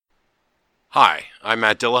Hi, I'm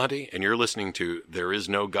Matt Dillahunty, and you're listening to There Is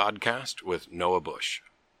No Godcast with Noah Bush.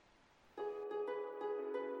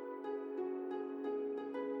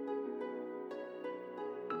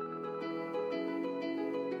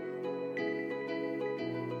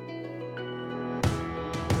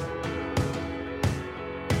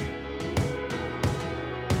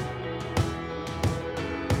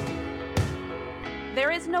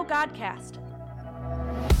 There Is No Godcast,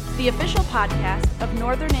 the official podcast of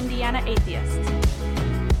Northern Indiana Atheists.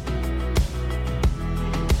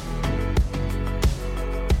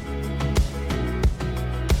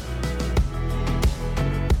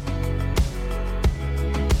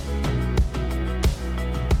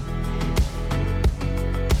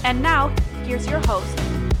 And now, here's your host,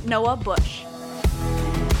 Noah Bush.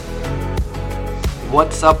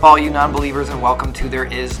 What's up, all you non-believers, and welcome to There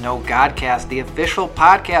Is No Godcast, the official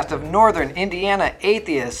podcast of Northern Indiana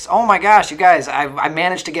Atheists. Oh my gosh, you guys, I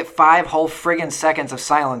managed to get 5 whole friggin' seconds of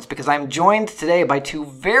silence because I'm joined today by 2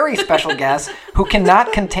 very special guests who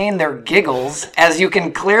cannot contain their giggles, as you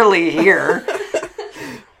can clearly hear.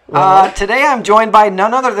 Today I'm joined by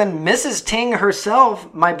none other than Mrs. Ting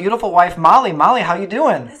herself, my beautiful wife, Molly. Molly, how you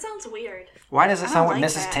doing? That sounds weird. Why does it sound like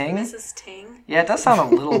Mrs. that. Ting? Mrs. Ting? Yeah, it does sound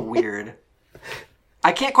a little weird.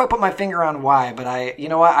 I can't quite put my finger on why, but you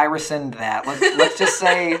know what? I rescind that. Let's just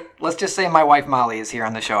say my wife Molly is here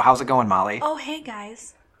on the show. How's it going, Molly? Oh, hey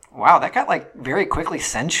guys. Wow, that got very quickly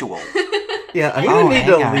sensual. Yeah, I'm gonna need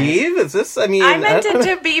to leave. Is this? I meant it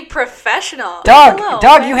to be professional. Doug,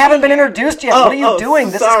 Hello, you haven't been introduced yet. What are you doing?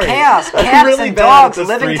 This sorry. is chaos. I'm Cats really and bad dogs at this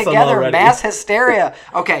living threesome together. already. Mass hysteria.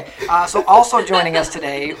 Okay, so also joining us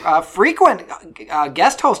today, frequent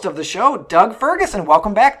guest host of the show, Doug Ferguson.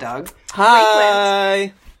 Welcome back, Doug.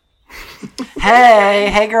 Hi.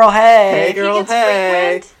 Hey girl, hey. Hey girl, He gets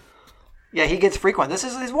hey. frequent. Yeah, he gets frequent. This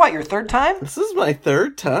is what, your third time? This is my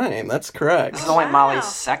 3rd time. That's correct. This is only Wow. Molly's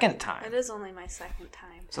second time. It is only my second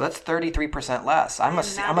time. So that's 33% less. I'm not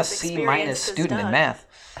a as C- experienced as student in Doug. math.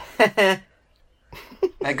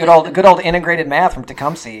 That good old integrated math from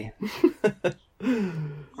Tecumseh.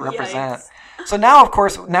 Represent. Yikes. So now, of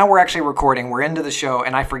course, we're actually recording. We're into the show,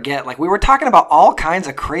 and I forget. We were talking about all kinds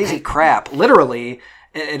of crazy crap. Literally,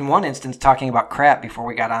 in one instance, talking about crap before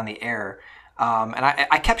we got on the air. And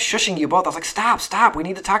I kept shushing you both. I was like, stop. We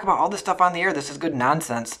need to talk about all this stuff on the air. This is good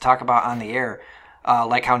nonsense to talk about on the air.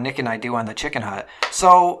 Like how Nick and I do on the Chicken Hut.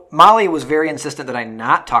 So Molly was very insistent that I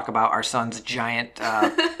not talk about our son's giant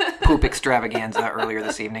poop extravaganza earlier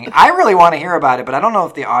this evening. I really want to hear about it, but I don't know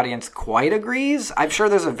if the audience quite agrees. I'm sure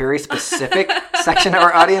there's a very specific section of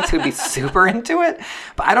our audience who'd be super into it,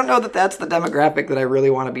 but I don't know that that's the demographic that I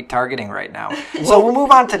really want to be targeting right now. So we'll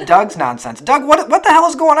move on to Doug's nonsense. Doug, what the hell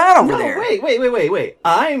is going on over there? Wait.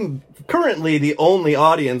 I'm currently the only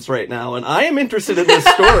audience right now, and I am interested in this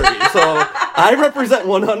story. So I represent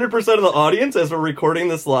 100% of the audience as we're recording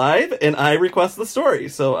this live, and I request the story.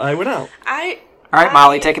 So I went out. All right,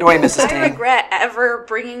 Molly, take it away, Mrs. I Ting. regret ever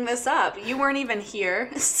bringing this up. You weren't even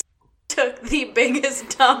here. Took the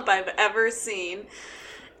biggest dump I've ever seen.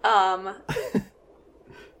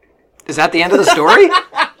 Is that the end of the story?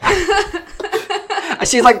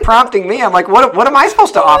 She's prompting me. I'm like, what am I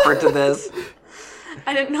supposed to offer to this?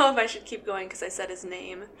 I didn't know if I should keep going because I said his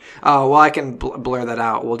name. Oh, well, I can blur that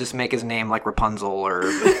out. We'll just make his name like Rapunzel or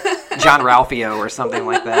John Ralphio or something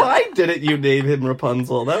like that. Why didn't you name him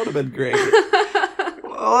Rapunzel? That would have been great.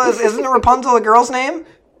 Well, isn't Rapunzel a girl's name?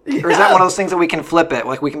 Yeah. Or is that one of those things that we can flip it?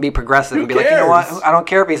 We can be progressive and be like, you know what? cares? I don't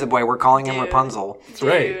care if he's a boy. We're calling him Dude. Rapunzel. That's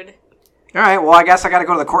right. Dude. All right, well, I guess I got to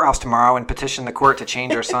go to the courthouse tomorrow and petition the court to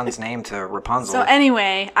change our son's name to Rapunzel. So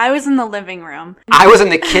anyway, I was in the living room. I was in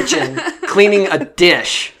the kitchen cleaning a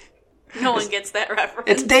dish. No one gets that reference.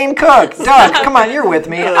 It's Dane Cook. Doug, come on, you're with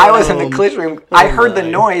me. I was in the kitchen room. I heard the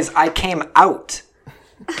my. noise. I came out.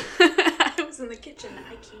 I was in the kitchen.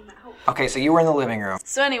 I came out. Okay, so you were in the living room.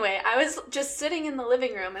 So anyway, I was just sitting in the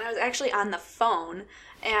living room, and I was actually on the phone,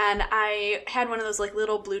 and I had one of those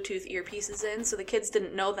little Bluetooth earpieces in, so the kids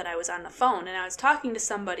didn't know that I was on the phone, and I was talking to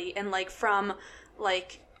somebody, and from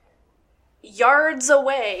yards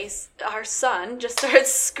away, our son just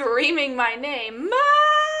starts screaming my name,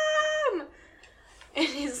 Mom!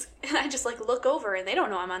 And I just look over, and they don't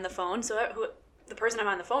know I'm on the phone, so the person I'm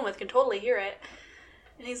on the phone with can totally hear it.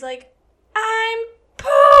 And he's like, I'm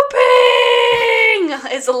pooping!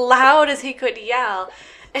 As loud as he could yell.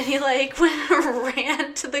 and he like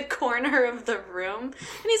ran to the corner of the room. And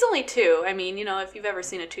he's only 2. I mean, if you've ever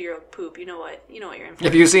seen a 2-year-old poop, you know what you're in for.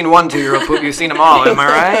 If you've seen one 2-year-old poop, you've seen them all. Am I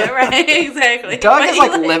right? Right, exactly. Doug is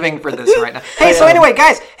like living for this right now. Hey, so anyway,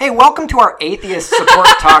 guys, welcome to our atheist support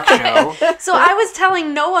talk show. So I was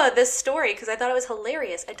telling Noah this story because I thought it was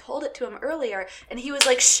hilarious. I told it to him earlier, and he was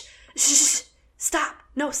like, shh, stop.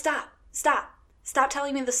 No, stop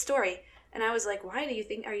telling me the story. And I was like, why do you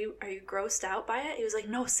think, are you grossed out by it? He was like,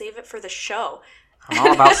 no, save it for the show. I'm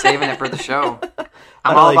all about saving it for the show.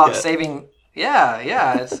 I'm all about saving. Yeah.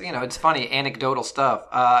 It's funny, anecdotal stuff.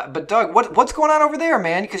 But Doug, what's going on over there,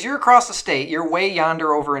 man? Because you're across the state. You're way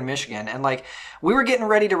yonder over in Michigan, and like we were getting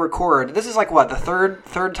ready to record. This is like what, the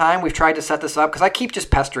third time we've tried to set this up because I keep just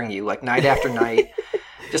pestering you like night after night.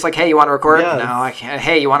 Just like, hey, you want to record? Yes. No, I can't.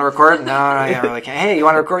 Hey, you want to record? No, I really can't. Hey, you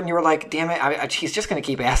want to record? And you were like, damn it, he's just going to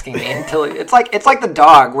keep asking me until it's like the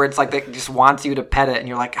dog where it's like they just wants you to pet it, and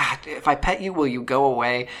you're like, if I pet you, will you go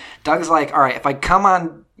away? Doug's like, all right, if I come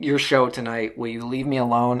on your show tonight, will you leave me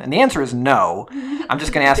alone? And the answer is no. I'm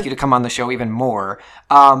just going to ask you to come on the show even more.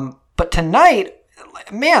 But tonight,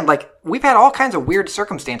 man, like we've had all kinds of weird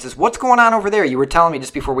circumstances. What's going on over there? You were telling me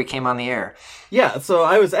just before we came on the air. Yeah, so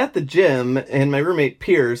I was at the gym, and my roommate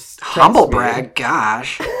Pierce humble brag,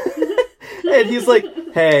 gosh. And he's like,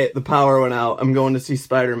 hey, the power went out. I'm going to see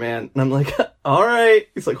Spider-Man. And I'm like, all right.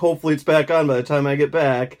 He's like, hopefully it's back on by the time I get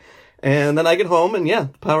back. And then I get home, and yeah,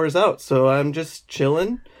 the power's out. So I'm just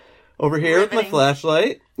chilling over here with my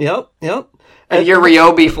flashlight. Yep. And your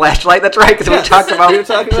Ryobi flashlight, that's right, because we talked about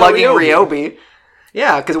plugging Ryobi.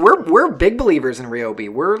 Yeah, because we're big believers in Ryobi.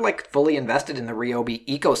 We're like fully invested in the Ryobi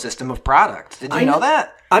ecosystem of products. Did you know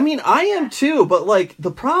that? I mean, I am too, but like the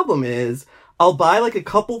problem is I'll buy like a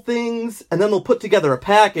couple things and then they'll put together a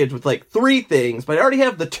package with like 3 things, but I already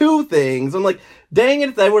have the 2 things. I'm like, dang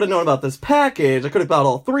it, if I would have known about this package, I could have bought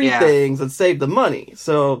all 3 things and saved the money.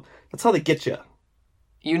 So that's how they get you.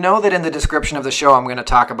 You know that in the description of the show I'm going to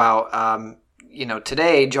talk about,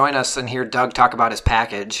 today, join us and hear Doug talk about his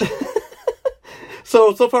package.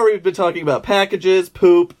 So far we've been talking about packages,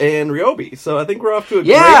 poop, and Ryobi. So I think we're off to a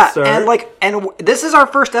great start. and this is our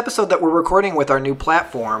first episode that we're recording with our new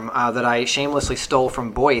platform that I shamelessly stole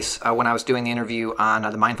from Boyce when I was doing the interview on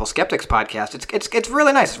the Mindful Skeptics podcast. It's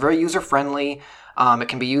really nice. It's very user friendly. It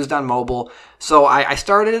can be used on mobile. So I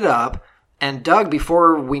started it up. And Doug,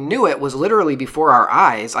 before we knew it, was literally before our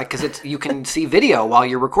eyes, because you can see video while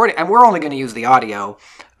you're recording, and we're only going to use the audio,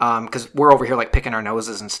 because we're over here like picking our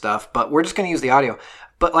noses and stuff. But we're just going to use the audio.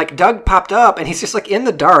 But like Doug popped up, and he's just like in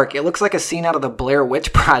the dark. It looks like a scene out of the Blair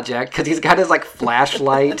Witch Project, because he's got his like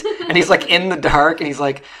flashlight, and he's like in the dark, and he's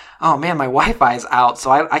like, "Oh man, my Wi-Fi's out, so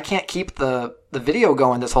I can't keep the video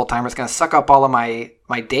going this whole time. It's going to suck up all of my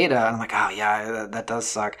data." And I'm like, "Oh yeah, that does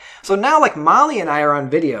suck." So now like Molly and I are on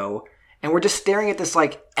video. And we're just staring at this,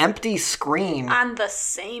 like, empty screen. On the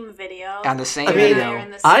same video. On the same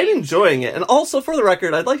video. I'm enjoying it. And also, for the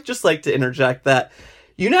record, I'd just like to interject that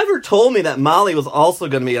you never told me that Molly was also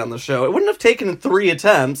going to be on the show. It wouldn't have taken 3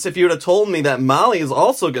 attempts if you would have told me that Molly is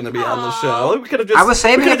also going to be on the show. We could have just, I was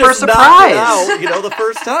saving it for a surprise. Out, the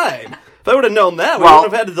first time. If I would have known that, we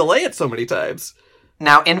wouldn't have had to delay it so many times.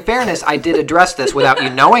 Now, in fairness, I did address this without you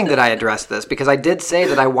knowing that I addressed this, because I did say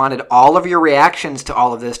that I wanted all of your reactions to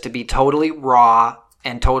all of this to be totally raw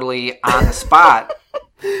and totally on the spot.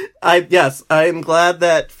 Yes, I'm glad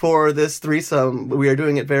that for this threesome, we are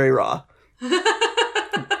doing it very raw.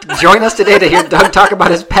 Join us today to hear Doug talk about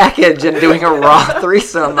his package and doing a raw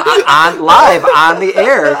threesome live on the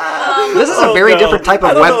air. This is a very different type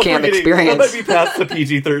of webcam experience. That might be past the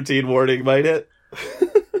PG-13 warning, might it?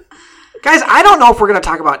 Guys, I don't know if we're going to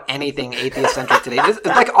talk about anything atheist-centric today.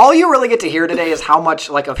 Like, all you really get to hear today is how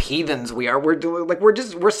much, like, of heathens we are.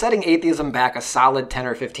 We're setting atheism back a solid 10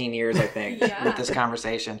 or 15 years, I think, with this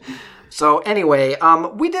conversation. So, anyway,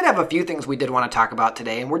 we did have a few things we did want to talk about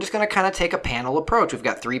today, and we're just going to kind of take a panel approach. We've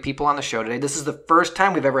got 3 people on the show today. This is the first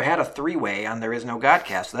time we've ever had a 3-way on There Is No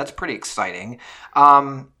Godcast, so that's pretty exciting.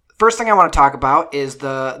 First thing I want to talk about is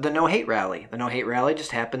the No Hate Rally. The No Hate Rally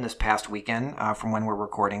just happened this past weekend from when we're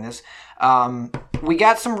recording this. We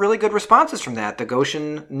got some really good responses from that. The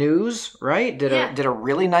Goshen News, right, did a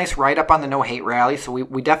really nice write-up on the No Hate Rally, so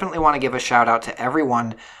we definitely want to give a shout-out to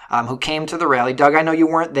everyone who came to the rally. Doug, I know you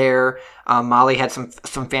weren't there. Molly had some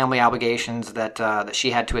family obligations that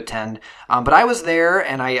she had to attend. But I was there,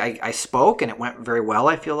 and I spoke, and it went very well,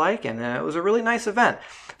 I feel like, and it was a really nice event.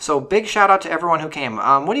 So big shout out to everyone who came.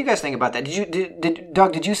 What do you guys think about that?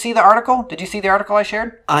 Doug, did you see the article? Did you see the article I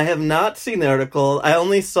shared? I have not seen the article. I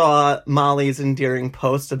only saw Molly's endearing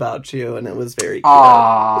post about you, and it was very cute.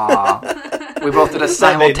 Aww. We both did a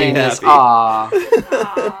That made me simultaneous happy.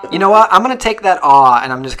 aw. You know what? I'm gonna take that aw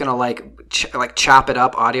and I'm just gonna like chop it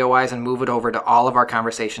up audio wise and move it over to all of our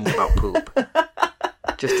conversations about poop,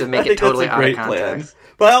 just to make it totally that's a out of great context. plan.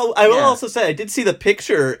 But I will Yeah. also say I did see the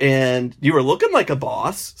picture and you were looking like a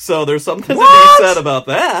boss. So there's something to What? be said about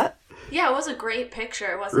that. Yeah, it was a great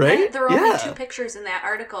picture, wasn't Right? it? There were only Yeah. 2 pictures in that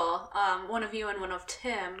article. One of you and one of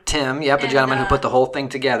Tim. Tim, yep, the And, gentleman who put the whole thing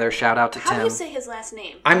together. Shout out to How Tim. do you say his last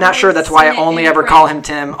name? I'm not sure. That's why I only ever call him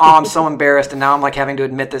Tim. Oh, I'm so embarrassed, and now I'm like having to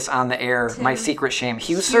admit this on the air. My secret shame.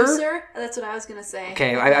 Huser? Huser? That's what I was gonna say.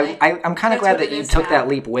 Okay, Really. I'm kind of That's glad what that it you is took now. that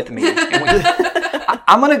leap with me. And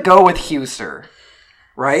I'm gonna go with Huser,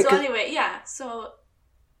 right? So 'Cause- anyway, yeah. So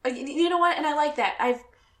you know what? And I like that.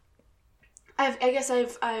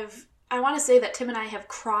 I want to say that Tim and I have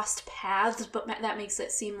crossed paths, but that makes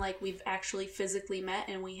it seem like we've actually physically met,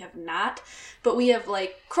 and we have not. But we have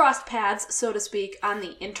like crossed paths, so to speak, on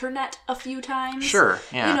the internet a few times. Sure,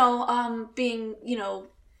 yeah. You know, being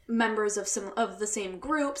members of some of the same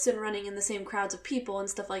groups and running in the same crowds of people and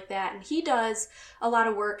stuff like that. And he does a lot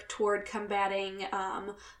of work toward combating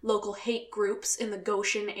local hate groups in the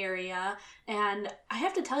Goshen area. And I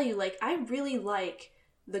have to tell you, like, I really like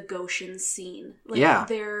the Goshen scene. Like, Yeah.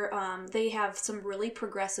 they have some really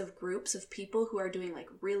progressive groups of people who are doing like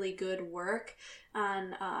really good work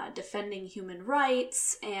on defending human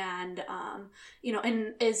rights, and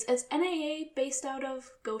and is NAA based out of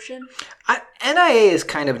Goshen? NIA is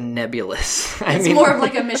kind of nebulous. It's more of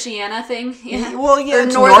like a Michiana thing. Yeah. Well, yeah, Or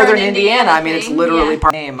it's Northern Indiana. I mean, it's thing, literally yeah.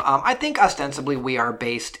 part of the name. I think ostensibly we are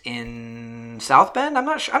based in South Bend. I'm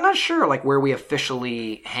not sure like where we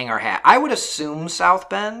officially hang our hat. I would assume South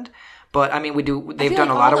Bend, but I mean, we do. They've done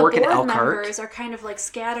a lot of work in Elkhart. Members are kind of like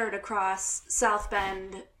scattered across South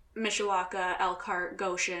Bend, Mishawaka, Elkhart,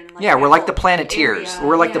 Goshen. Like Yeah, that we're like the whole Planeteers. area.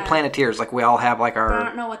 We're like the Yeah. Planeteers. Like we all have like But I our.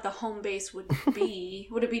 don't know what the home base would be.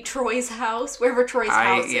 Would it be Troy's house? Wherever Troy's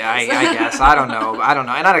house is. I guess. I don't know.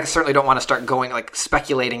 And I certainly don't want to start going, like,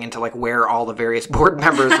 speculating into, like, where all the various board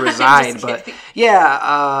members reside. Just But, kidding.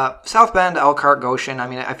 yeah, South Bend, Elkhart, Goshen. I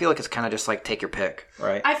mean, I feel like it's kind of just, like, take your pick,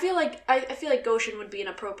 right? I feel like Goshen would be an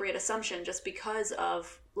appropriate assumption just because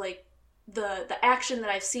of like the action that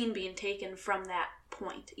I've seen being taken from that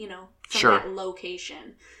point, from Sure. that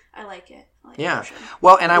location. I like it. I like Yeah. Goshen.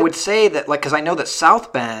 Well, and I would say that, like, because I know that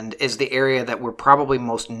South Bend is the area that we're probably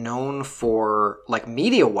most known for, like,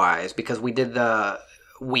 media-wise, because we did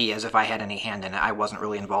as if I had any hand in it. I wasn't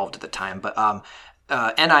really involved at the time, but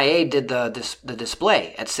NIA did the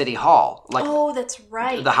display at City Hall, like Oh, that's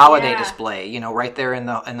right. the holiday Yeah. display, right there in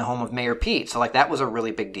the home of Mayor Pete. So, like, that was a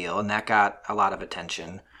really big deal, and that got a lot of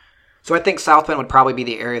attention. So I think South Bend would probably be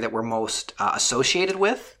the area that we're most associated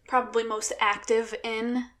with. Probably most active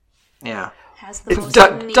in. Yeah. Has the most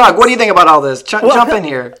needs. Doug, what do you think about all this? Jump in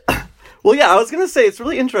here. Well, yeah, I was going to say it's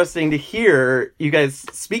really interesting to hear you guys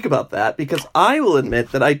speak about that, because I will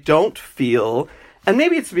admit that I don't feel, and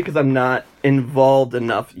maybe it's because I'm not involved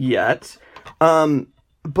enough yet,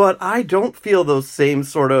 but I don't feel those same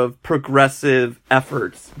sort of progressive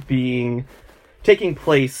efforts taking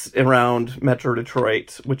place around Metro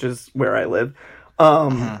Detroit, which is where I live.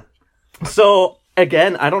 So,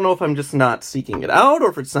 again, I don't know if I'm just not seeking it out or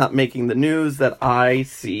if it's not making the news that I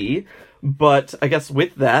see. But I guess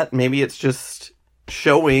with that, maybe it's just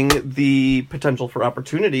showing the potential for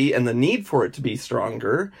opportunity and the need for it to be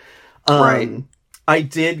stronger. Right. I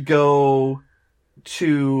did go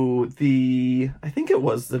to I think it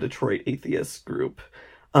was the Detroit Atheist Group.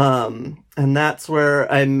 And that's where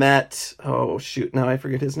I met, oh shoot, now I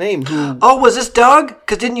forget his name. Oh, was this Doug?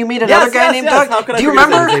 Because didn't you meet another guy named Doug? How could I Do you forget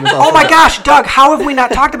his remember? name? His name Oh was my also- gosh, Doug, how have we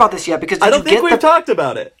not talked about this yet? Because I did don't you think get we've talked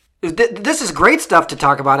about it. This is great stuff to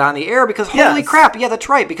talk about on the air, because holy Yes. crap, yeah, that's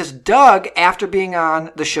right. Because Doug, after being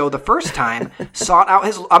on the show the first time, sought out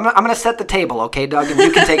his. I'm going to set the table, okay, Doug, and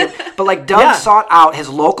you can take it. But like Doug Yeah. sought out his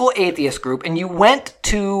local atheist group, and you went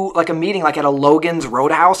to like a meeting, like at a Logan's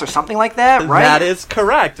Roadhouse or something like that, right? That is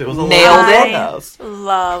correct. It was a Nailed Logan's it. Roadhouse.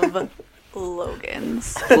 Love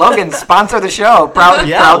Logan's. Logan, sponsor the show. Proud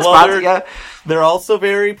Yeah, well, sponsor. Yeah. they're also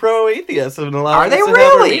very pro-atheist and allowing Are they us to have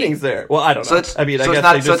our really? meetings there. Well, I don't know. So I mean, I so guess it's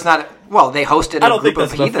not. they So just, it's not. Well, they hosted. I don't think group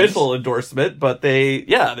that's of an heathens. official endorsement, but they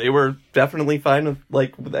were definitely fine with,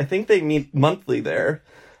 like, I think they meet monthly there.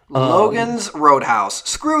 Logan's Roadhouse.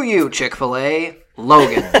 Screw you, Chick-fil-A.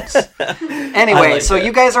 Logan's. Anyway, so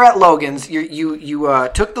you guys are at Logan's. You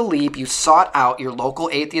took the leap. You sought out your local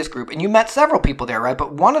atheist group, and you met several people there, right?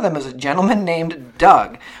 But one of them is a gentleman named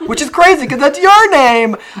Doug, which is crazy because that's your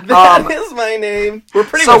name. That is my name. We're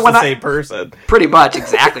pretty much the same person. Pretty much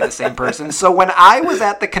exactly the same person. So when I was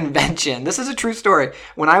at the convention, this is a true story.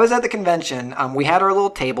 When I was at the convention, we had our little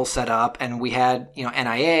table set up, and we had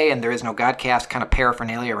NIA and There Is No Godcast kind of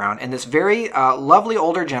paraphernalia around, and this very lovely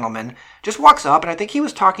older gentleman just walks up, and I think he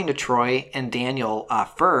was talking to Troy and Daniel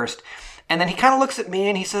first, and then he kind of looks at me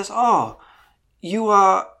and he says, "Oh, you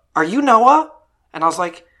are you Noah?" And I was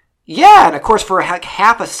like, "Yeah." And of course, for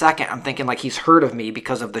half a second, I'm thinking like he's heard of me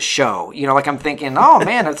because of the show. Like I'm thinking, "Oh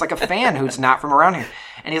man, it's like a fan who's not from around here."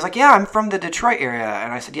 And he's like, "Yeah, I'm from the Detroit area."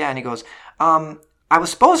 And I said, "Yeah." And he goes, I was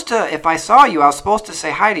supposed to, if I saw you, I was supposed to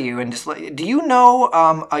say hi to you and just do you know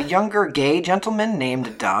a younger gay gentleman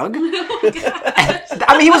named Doug?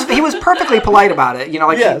 I mean, he was perfectly polite about it.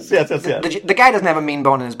 Yes. The guy doesn't have a mean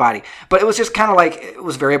bone in his body. But it was just kind of like, it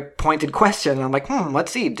was a very pointed question. And I'm like,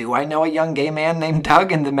 let's see. Do I know a young gay man named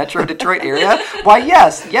Doug in the Metro Detroit area? Why,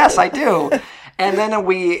 yes, I do. And then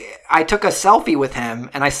I took a selfie with him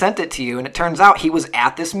and I sent it to you. And it turns out he was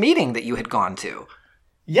at this meeting that you had gone to.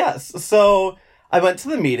 Yes. So I went to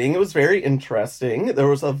the meeting. It was very interesting. There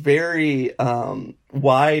was a very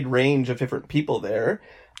wide range of different people there.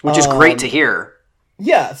 Which is great to hear.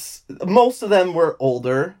 Yes. Most of them were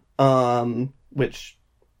older, which,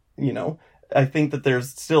 I think that there's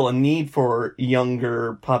still a need for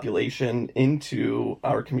younger population into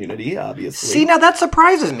our community, obviously. See, now that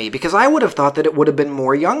surprises me, because I would have thought that it would have been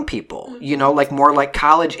more young people, like more like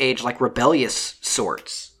college age, like rebellious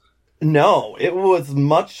sorts. No, it was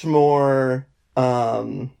much more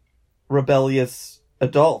rebellious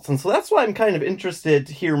adults. And so that's why I'm kind of interested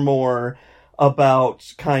to hear more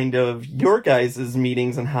about kind of your guys'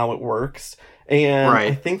 meetings and how it works. And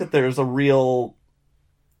right. I think that there's a real...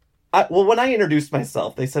 when I introduced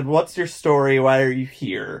myself, they said, "What's your story? Why are you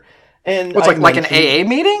here?" And it's like an AA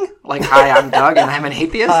meeting? Like, "Hi, I'm Doug and I'm an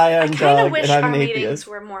atheist"? Hi, I'm Doug and I'm an atheist. I kind of wish our meetings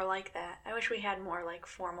were more like that. I wish we had more like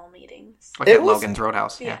formal meetings. Like at Logan's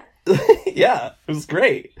Roadhouse. Yeah. Yeah, it was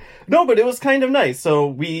great. No, but it was kind of nice.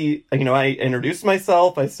 So I introduced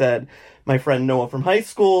myself. I said, my friend Noah from high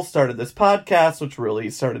school started this podcast, which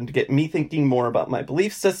really started to get me thinking more about my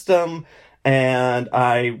belief system. And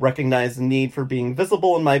I recognize the need for being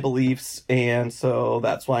visible in my beliefs. And so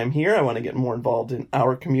that's why I'm here. I want to get more involved in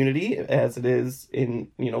our community as it is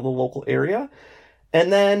in, the local area.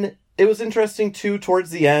 And then it was interesting too,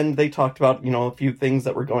 towards the end, they talked about, a few things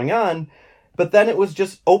that were going on. But then it was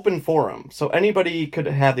just open forum. So anybody could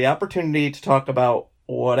have the opportunity to talk about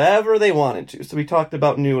whatever they wanted to. So we talked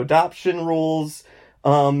about new adoption rules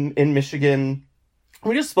in Michigan.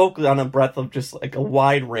 We just spoke on a breadth of just like a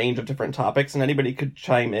wide range of different topics, and anybody could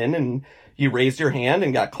chime in, and you raised your hand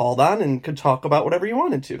and got called on and could talk about whatever you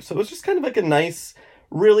wanted to. So it was just kind of like a nice,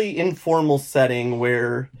 really informal setting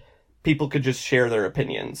where people could just share their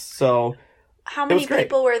opinions. So how many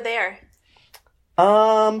people were there?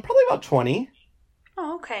 Probably about 20.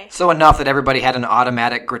 Oh, okay. So enough that everybody had an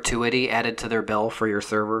automatic gratuity added to their bill for your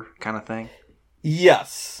server kind of thing?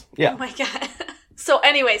 Yes. Yeah. Oh my God. So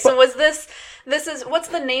anyway, was this is, what's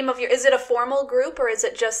the name of is it a formal group, or is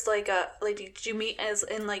it just did you meet as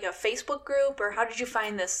in like a Facebook group, or how did you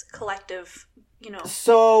find this collective,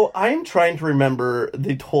 So I'm trying to remember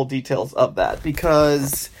the whole details of that,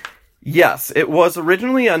 because yes, it was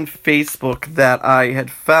originally on Facebook that I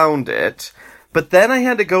had found it. But then I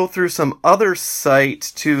had to go through some other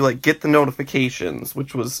site to get the notifications,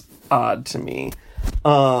 which was odd to me.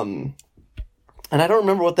 And I don't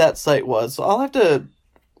remember what that site was, so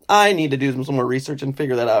I need to do some more research and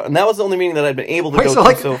figure that out. And that was the only meeting that I'd been able to go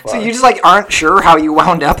to so far. So you just aren't sure how you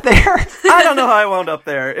wound up there? I don't know how I wound up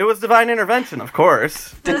there. It was divine intervention, of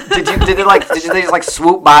course. Did they just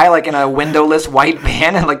swoop by in a windowless white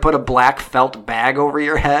van and put a black felt bag over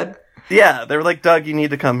your head? Yeah, they were like, "Doug, you need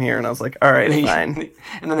to come here." And I was like, "All right, fine."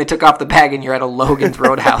 And then they took off the bag and you're at a Logan's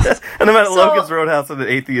Roadhouse. And I'm at Logan's Roadhouse with an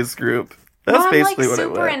atheist group. That's basically what it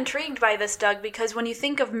was. I'm super intrigued by this, Doug, because when you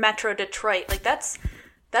think of Metro Detroit, that's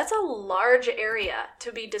a large area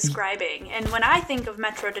to be describing. And when I think of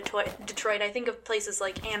Metro Detroit, I think of places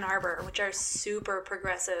like Ann Arbor, which are super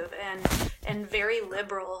progressive and very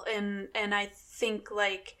liberal. And I think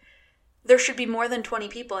there should be more than 20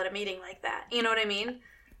 people at a meeting like that. You know what I mean?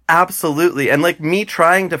 Absolutely. And me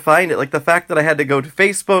trying to find it, the fact that I had to go to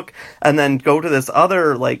Facebook and then go to this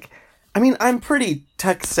other, I'm pretty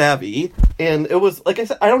tech savvy, and it was, like I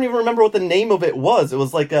said, I don't even remember what the name of it was. It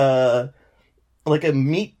was like a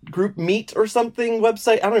group meet or something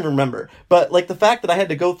website. I don't even remember. But like the fact that I had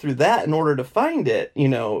to go through that in order to find it,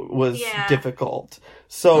 was difficult.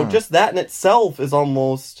 So just that in itself is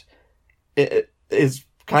almost, it is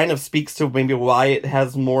kind of speaks to maybe why it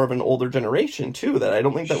has more of an older generation too, that I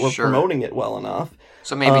don't think that we're promoting it well enough.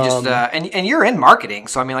 So maybe just, and you're in marketing.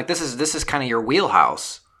 So I mean, like this is kind of your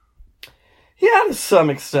wheelhouse. Yeah, to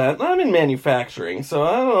some extent. I'm in manufacturing, so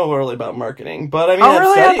I don't know really about marketing. But I mean, oh,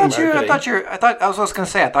 really? I was going to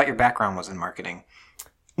say, I thought your background was in marketing.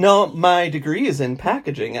 No, my degree is in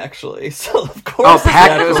packaging, actually. So of course.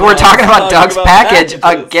 Oh, we're talking about Doug's package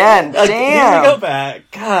again. Damn. Here we go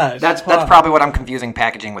back. Gosh. That's probably what I'm confusing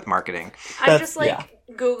packaging with marketing. I'm just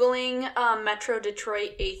Googling Metro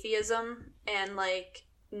Detroit atheism and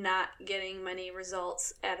not getting many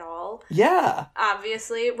results at all. Yeah.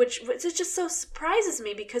 Obviously, which it just so surprises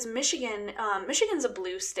me because Michigan's a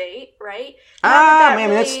blue state, right?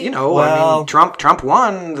 It's Trump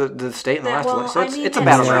won the state in the last election, so it's a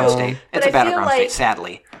battleground state. It's a battleground state,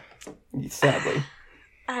 sadly. Sadly.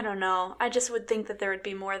 I don't know. I just would think that there would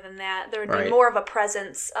be more than that. There would be more of a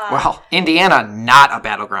presence. Well, Indiana, not a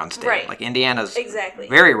battleground state. Right. Like, Indiana's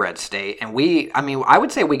very red state. And I would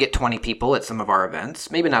say we get 20 people at some of our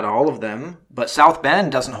events. Maybe not all of them. But South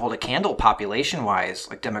Bend doesn't hold a candle population-wise,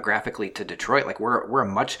 like demographically, to Detroit. Like,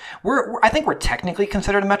 I think we're technically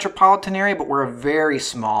considered a metropolitan area, but we're a very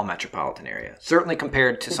small metropolitan area. Certainly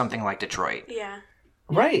compared to something like Detroit. Yeah.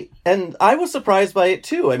 Right. And I was surprised by it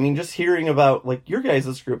too. I mean, just hearing about your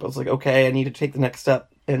guys' group, I was like, okay, I need to take the next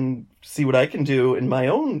step and see what I can do in my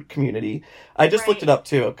own community. I just looked it up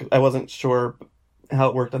too. I wasn't sure how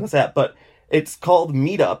it worked on this app, but it's called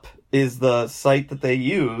Meetup is the site that they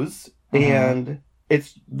use. And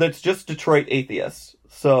it's just Detroit atheists.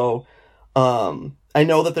 So, I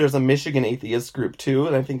know that there's a Michigan atheist group too.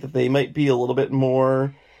 And I think that they might be a little bit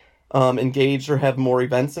more engaged or have more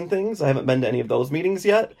events and things. I haven't been to any of those meetings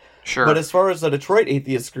yet. Sure. But as far as the Detroit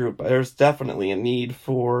atheist group, there's definitely a need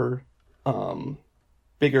for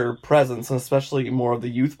bigger presence, and especially more of the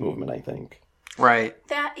youth movement, I think. Right.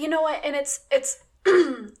 That, you know what, and it's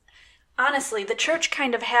honestly, the church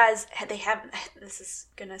kind of this is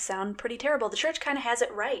going to sound pretty terrible. The church kind of has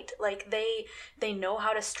it right. Like they know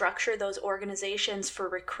how to structure those organizations for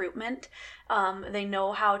recruitment. They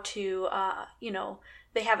know how to,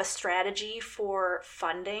 they have a strategy for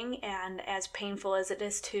funding, and as painful as it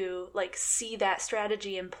is to see that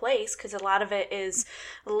strategy in place, because a lot of it is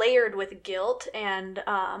layered with guilt and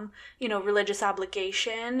religious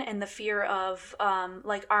obligation and the fear of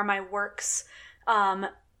are my works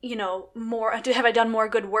more, have I done more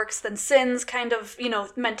good works than sins kind of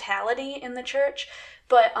mentality in the church.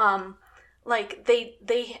 But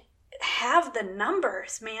they have the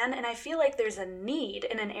numbers, man, and I feel like there's a need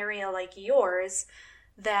in an area like yours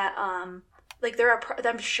that I'm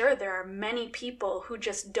sure there are many people who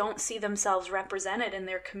just don't see themselves represented in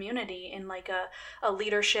their community in a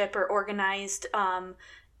leadership or organized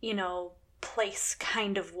place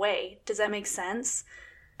kind of way. Does that make sense?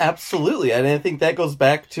 Absolutely. And I think that goes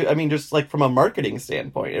back to, just from a marketing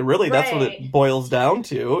standpoint, it really, that's what it boils down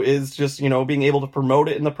to, is just, being able to promote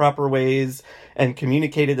it in the proper ways and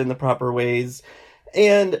communicate it in the proper ways.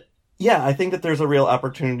 And yeah, I think that there's a real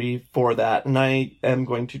opportunity for that, and I am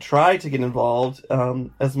going to try to get involved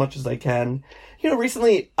as much as I can.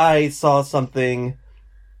 Recently I saw something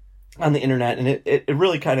on the internet, and it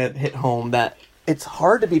really kind of hit home that it's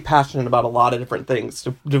hard to be passionate about a lot of different things,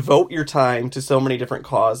 to devote your time to so many different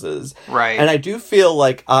causes. Right. And I do feel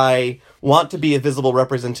like I want to be a visible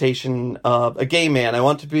representation of a gay man. I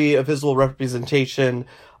want to be a visible representation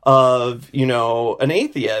of, an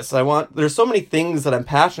atheist. There's so many things that I'm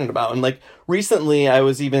passionate about. And recently I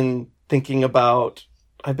was even thinking about,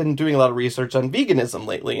 I've been doing a lot of research on veganism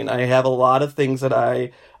lately, and I have a lot of things that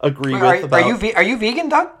I agree with about. Are you vegan,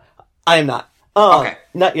 Doug? I am not. Okay.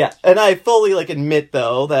 Not yet. And I fully admit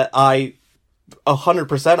though that I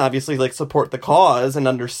 100% obviously support the cause and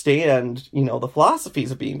understand, the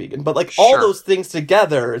philosophies of being vegan. But all those things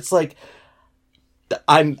together, it's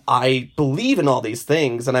I believe in all these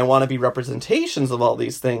things and I want to be representations of all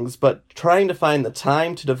these things, but trying to find the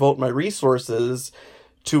time to devote my resources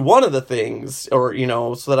to one of the things, or,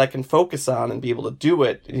 so that I can focus on and be able to do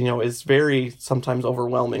it, is very sometimes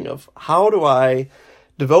overwhelming. Of how do I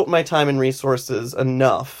devote my time and resources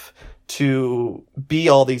enough to be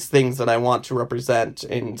all these things that I want to represent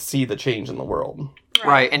and see the change in the world.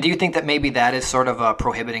 Right. And do you think that maybe that is sort of a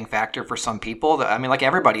prohibiting factor for some people?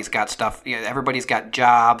 Everybody's got stuff, everybody's got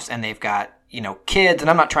jobs, and they've got, kids, and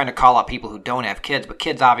I'm not trying to call out people who don't have kids, but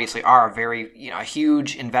kids obviously are a very, a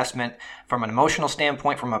huge investment from an emotional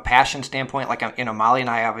standpoint, from a passion standpoint. Like, Molly and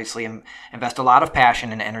I obviously invest a lot of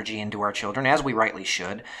passion and energy into our children, as we rightly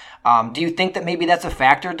should. Do you think that maybe that's a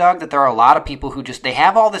factor, Doug, that there are a lot of people who they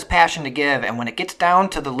have all this passion to give, and when it gets down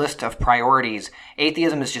to the list of priorities,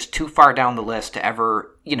 atheism is just too far down the list to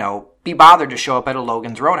ever, be bothered to show up at a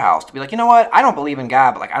Logan's Roadhouse, to be like, you know what, I don't believe in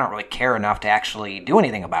God, but I don't really care enough to actually do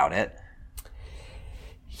anything about it.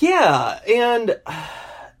 Yeah, and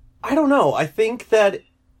I don't know. I think that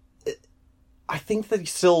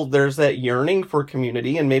still there's that yearning for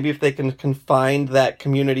community, and maybe if they can find that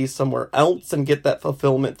community somewhere else and get that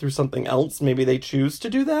fulfillment through something else, maybe they choose to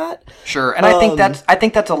do that. Sure, and I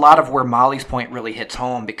think that's a lot of where Molly's point really hits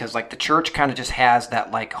home, because the church kind of just has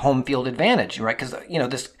that home field advantage, right? Because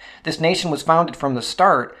this nation was founded from the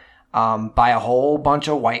start by a whole bunch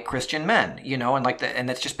of white Christian men, and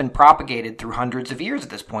it's just been propagated through hundreds of years at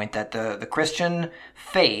this point, that the Christian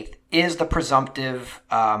faith is the presumptive,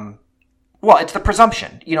 it's the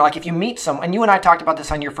presumption. If you meet someone, and you and I talked about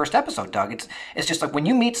this on your first episode, Doug, it's just when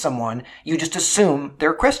you meet someone, you just assume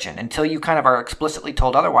they're Christian until you kind of are explicitly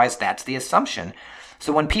told otherwise. That's the assumption.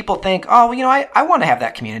 So when people think, I want to have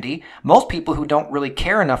that community, most people who don't really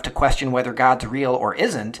care enough to question whether God's real or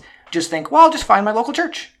isn't just think, well, I'll just find my local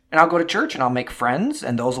church. And I'll go to church and I'll make friends,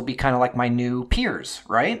 and those will be kind of like my new peers,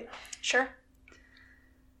 right? Sure.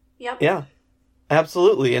 Yep. Yeah,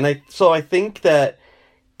 absolutely. And I think that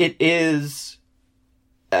it is,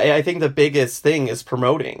 I think the biggest thing is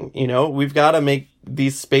promoting, we've got to make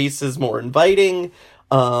these spaces more inviting,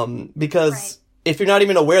 because if you're not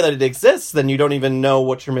even aware that it exists, then you don't even know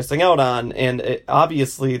what you're missing out on. And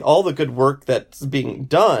obviously all the good work that's being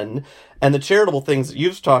done and the charitable things that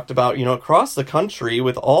you've talked about, across the country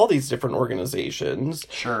with all these different organizations.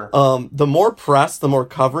 Sure. The more press, the more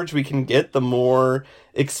coverage we can get, the more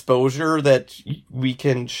exposure that we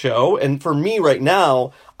can show. And for me right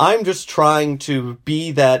now, I'm just trying to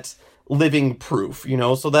be that living proof,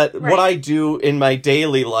 so that what I do in my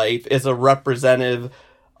daily life is a representative,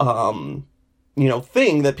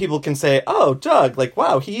 thing that people can say, oh, Doug,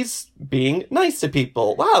 wow, he's being nice to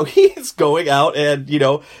people. Wow, he's going out and,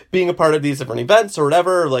 being a part of these different events or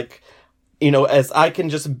whatever. As I can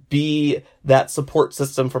just be that support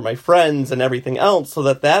system for my friends and everything else, so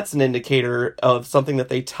that that's an indicator of something that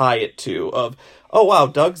they tie it to, of, oh, wow,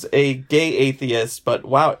 Doug's a gay atheist, but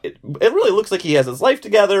wow, it really looks like he has his life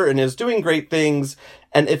together and is doing great things.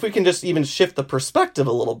 And if we can just even shift the perspective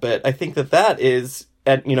a little bit, I think that is,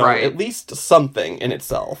 at least something in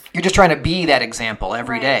itself. You're just trying to be that example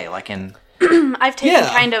every day, I've taken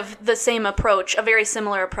kind of the same approach, a very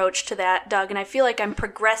similar approach to that, Doug, and I feel like I'm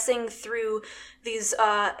progressing through these,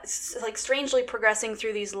 strangely progressing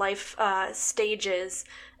through these life stages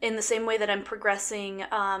in the same way that I'm progressing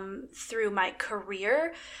through my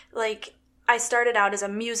career. I started out as a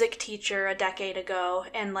music teacher a decade ago,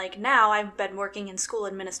 and now I've been working in school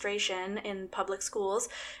administration in public schools,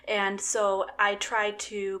 and so I try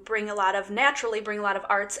to bring a lot of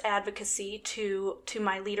arts advocacy to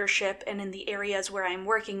my leadership and in the areas where I'm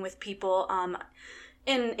working with people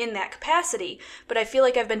in that capacity. But I feel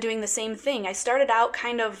like I've been doing the same thing. I started out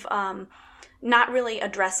kind of not really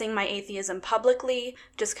addressing my atheism publicly,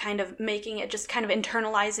 just kind of making it, just kind of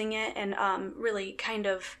internalizing it, and really kind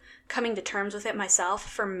of coming to terms with it myself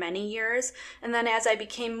for many years. And then as I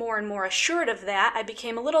became more and more assured of that, I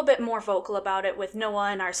became a little bit more vocal about it with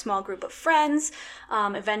Noah and our small group of friends.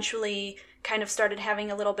 Eventually kind of started having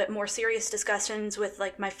a little bit more serious discussions with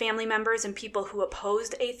my family members and people who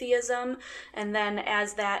opposed atheism. And then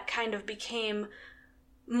as that kind of became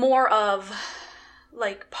more of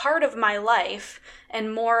part of my life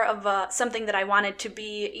and more of something that I wanted to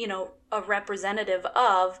be, a representative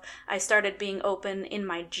of, I started being open in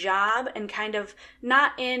my job, and kind of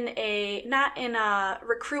not in a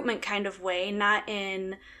recruitment kind of way, not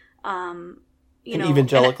in an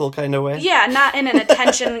evangelical kind of way. Yeah, not in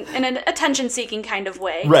an attention seeking kind of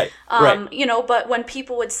way. Right. But when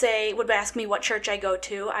people would ask me what church I go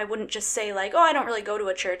to, I wouldn't just say I don't really go to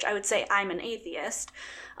a church. I would say I'm an atheist,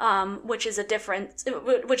 which is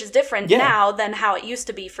different now than how it used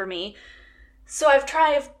to be for me. So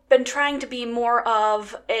I've been trying to be more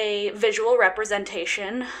of a visual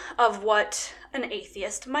representation of what an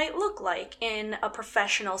atheist might look like in a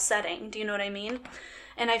professional setting. Do you know what I mean?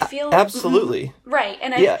 And I feel absolutely right.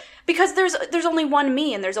 And because there's only one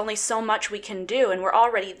me, and there's only so much we can do, and we're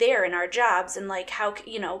already there in our jobs, and how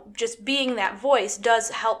just being that voice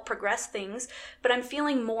does help progress things. But I'm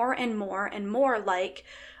feeling more and more and more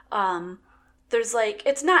there's like,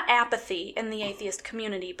 it's not apathy in the atheist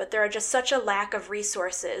community, but there are just such a lack of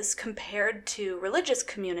resources compared to religious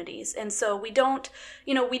communities. And so we don't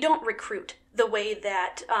recruit the way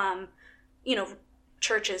that,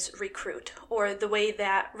 churches recruit, or the way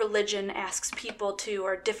that religion asks people to,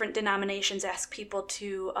 or different denominations ask people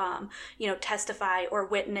to, testify or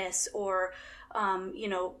witness, or,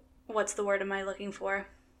 what's the word am I looking for?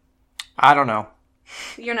 I don't know.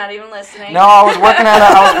 You're not even listening. No,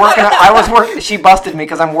 I was working. She busted me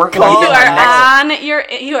because I'm working on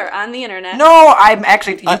getting you are on the internet. No, I'm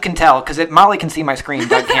actually, you can tell because Molly can see my screen,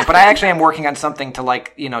 Doug can't, but I actually am working on something to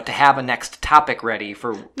to have a next topic ready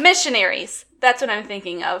for missionaries. That's what I'm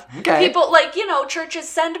thinking of. Okay. People churches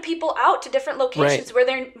send people out to different locations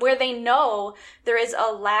where they know there is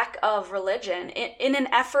a lack of religion in an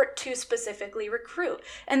effort to specifically recruit.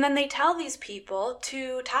 And then they tell these people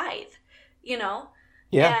to tithe,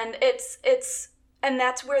 Yeah. And and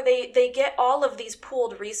that's where they get all of these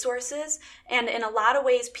pooled resources. And in a lot of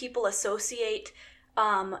ways, people associate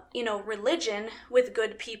religion with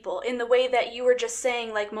good people in the way that you were just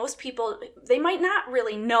saying. Like, most people, they might not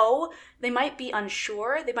really know, they might be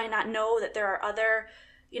unsure, they might not know that there are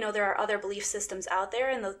other belief systems out there,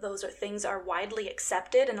 and those things are widely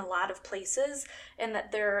accepted in a lot of places, and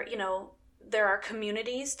that there are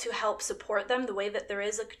communities to help support them the way that there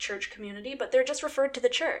is a church community, but they're just referred to the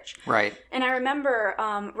church. Right. And I remember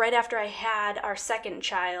right after I had our second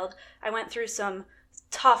child, I went through some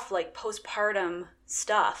tough, postpartum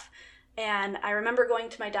stuff. And I remember going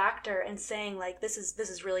to my doctor and saying, this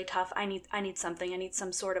is really tough. I need something. I need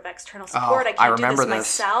some sort of external support. I can't do this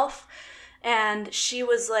myself. And she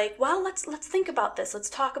was like, well, let's think about this. Let's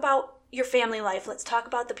talk about your family life. Let's talk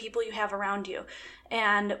about the people you have around you.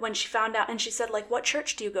 And when she found out, and she said, what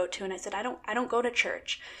church do you go to? And I said, I don't go to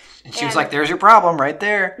church. And she was like, there's your problem right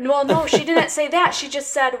there. Well, no, she didn't say that. She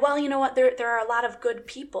just said, well, you know what? There are a lot of good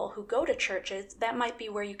people who go to churches. That might be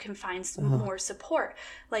where you can find some more support.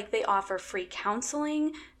 Like, they offer free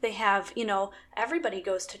counseling. They have, everybody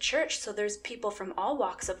goes to church. So there's people from all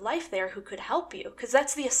walks of life there who could help you. Because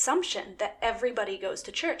that's the assumption, that everybody goes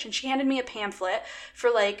to church. And she handed me a pamphlet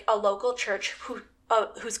for a local church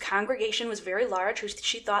whose congregation was very large, who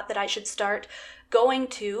she thought that I should start going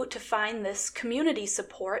to find this community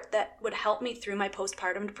support that would help me through my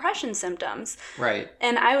postpartum depression symptoms. Right.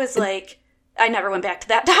 And I was like, I never went back to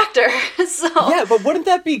that doctor. So Yeah, but wouldn't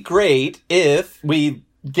that be great if we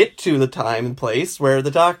get to the time and place where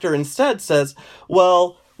the doctor instead says,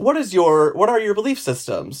 well, what are your belief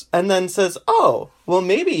systems? And then says, oh, well,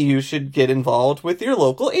 maybe you should get involved with your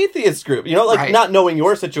local atheist group. Right. Not knowing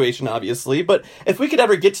your situation, obviously, but if we could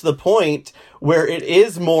ever get to the point where it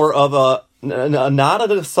is more of not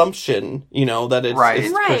an assumption, that it's, Right.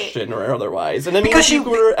 it's Right. Christian or otherwise. And I mean, Because if you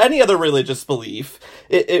were any other religious belief,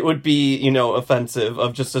 it would be, offensive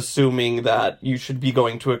of just assuming that you should be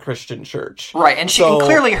going to a Christian church. Right, and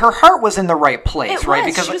clearly her heart was in the right place, It right?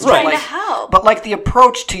 was. Because She was trying to help. But the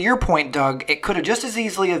approach to your point, Doug, it could have just as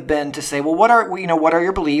easily have been to say, well, what are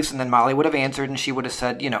your beliefs? And then Molly would have answered, and she would have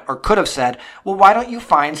said, or could have said, well, why don't you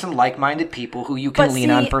find some like-minded people who you can lean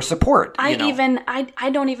on for support? I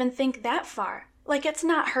don't even think that far. It's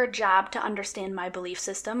not her job to understand my belief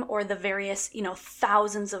system or the various,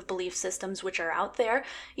 thousands of belief systems which are out there.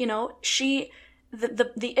 The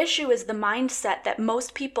issue is the mindset that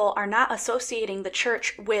most people are not associating the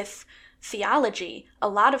church with theology. A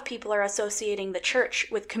lot of people are associating the church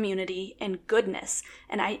with community and goodness.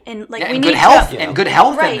 And good health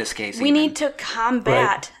in this case. We even. need to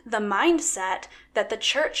combat the mindset that the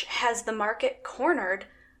church has the market cornered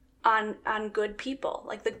on good people.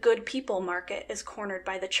 The good people market is cornered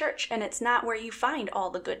by the church, and it's not where you find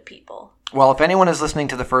all the good people. Well, if anyone is listening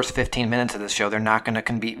to the first 15 minutes of this show, they're not going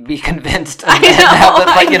to be convinced.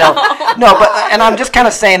 I know. No, but and I'm just kind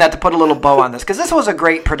of saying that to put a little bow on this, because this was a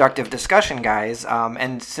great productive discussion, guys.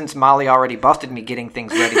 And since Molly already busted me getting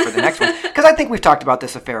things ready for the next one, because I think we've talked about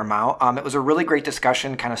this a fair amount. It was a really great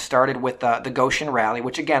discussion. Kind of started with the Goshen rally,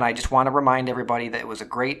 which again, I just want to remind everybody that it was a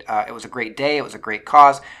great day. It was a great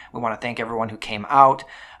cause. We want to thank everyone who came out.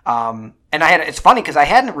 And it's funny because I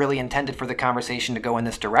hadn't really intended for the conversation to go in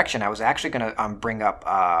this direction. I was actually going to bring up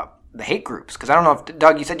the hate groups, because I don't know if,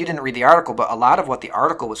 Doug, you said you didn't read the article, but a lot of what the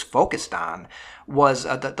article was focused on was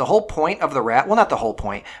the whole point of the rally. Well, not the whole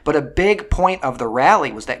point, but a big point of the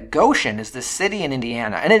rally was that Goshen is the city in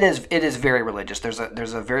Indiana, and it is very religious. There's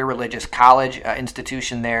a very religious college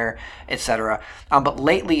institution there, etc. But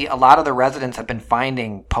lately, a lot of the residents have been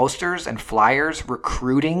finding posters and flyers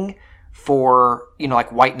recruiting for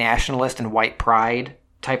white nationalist and white pride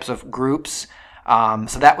types of groups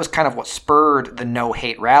So that was kind of what spurred the No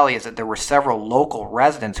Hate Rally, is that there were several local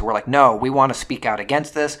residents who were like, no, we want to speak out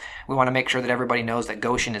against this. We want to make sure that everybody knows that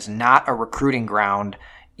Goshen is not a recruiting ground,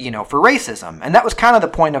 for racism. And that was kind of the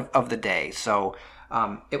point of the day. So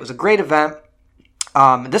it was a great event.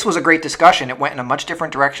 This was a great discussion. It went in a much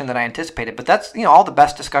different direction than I anticipated, but that's, all the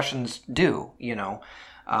best discussions do,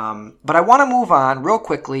 But I want to move on real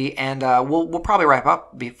quickly, and we'll probably wrap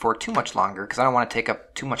up before too much longer, because I don't want to take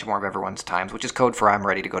up too much more of everyone's time, which is code for I'm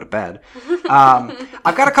ready to go to bed.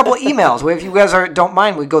 I've got a couple of emails. If you guys don't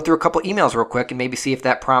mind, we go through a couple of emails real quick and maybe see if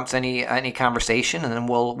that prompts any conversation, and then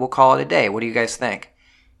we'll call it a day. What do you guys think?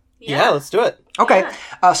 Yeah, let's do it. Okay,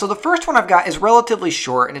 so the first one I've got is relatively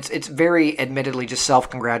short, and it's very admittedly just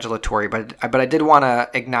self-congratulatory, but I did want to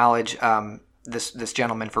acknowledge this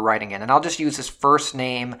gentleman for writing in, and I'll just use his first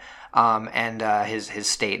name and his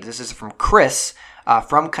state. This is from Chris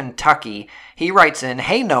from Kentucky. He writes in,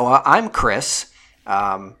 "Hey Noah, I'm Chris,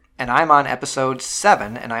 and I'm on episode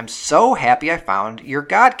 7, and I'm so happy I found your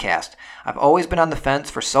Godcast. I've always been on the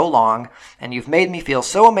fence for so long, and you've made me feel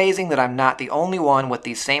so amazing that I'm not the only one with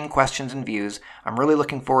these same questions and views. I'm really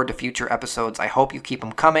looking forward to future episodes. I hope you keep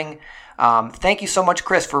them coming." Thank you so much,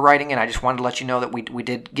 Chris, for writing in. I just wanted to let you know that we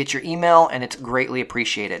did get your email, and it's greatly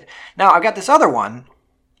appreciated. Now, I've got this other one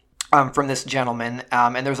from this gentleman,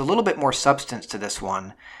 and there's a little bit more substance to this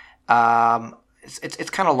one. It's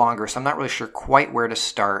kind of longer, so I'm not really sure quite where to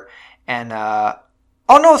start. And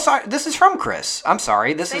oh no, sorry, this is from Chris. I'm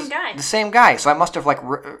sorry, this is the same guy. So I must have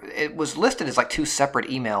it was listed as 2 separate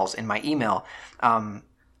emails in my email.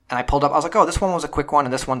 And I pulled up, I was like, oh, this one was a quick one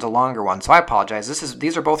and this one's a longer one. So I apologize.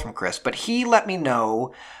 These are both from Chris. But he let me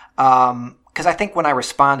know, because I think when I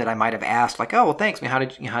responded, I might have asked, oh, well, thanks.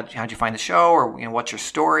 How'd you find the show? Or, what's your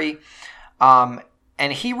story? And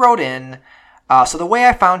he wrote in, so the way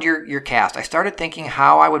I found your cast, I started thinking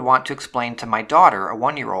how I would want to explain to my daughter, a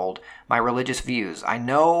 1-year-old, my religious views. I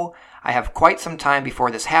know I have quite some time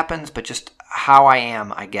before this happens, but just how I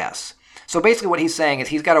am, I guess. So basically what he's saying is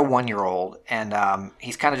he's got a 1-year-old, and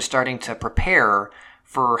he's kind of just starting to prepare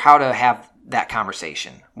for how to have that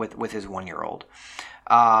conversation with his 1-year-old.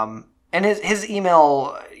 And his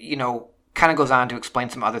email, kind of goes on to explain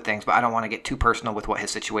some other things, but I don't want to get too personal with what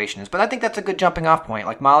his situation is. But I think that's a good jumping off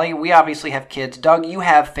point. Molly, we obviously have kids. Doug, you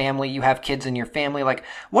have family. You have kids in your family.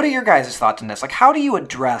 What are your guys' thoughts on this? How do you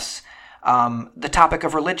address the topic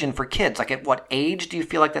of religion for kids? At what age do you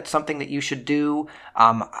feel like that's something that you should do?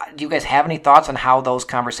 Do you guys have any thoughts on how those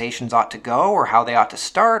conversations ought to go, or how they ought to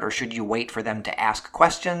start, or should you wait for them to ask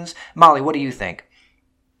questions? Molly, what do you think?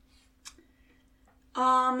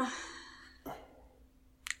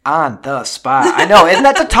 On the spot. I know, isn't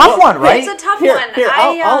that a tough one, right? It's a tough Here,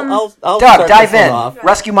 one. I'll Doug, dive in. Off.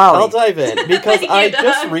 Rescue Molly. I'll dive in, because I Doug.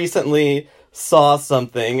 just recently saw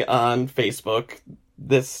something on Facebook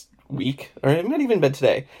this week, or it might even been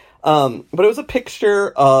today. But it was a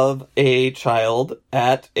picture of a child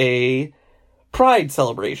at a Pride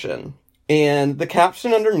celebration. And the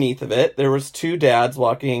caption underneath of it, there was 2 dads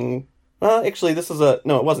walking. Actually, it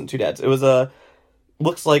wasn't 2 dads. It was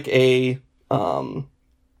looks like a,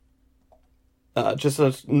 just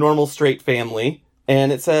a normal straight family.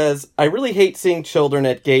 And it says, "I really hate seeing children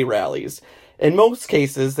at gay rallies. In most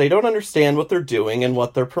cases, they don't understand what they're doing and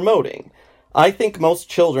what they're promoting. I think most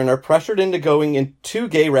children are pressured into going into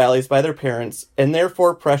gay rallies by their parents, and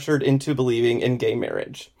therefore pressured into believing in gay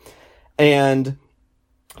marriage." And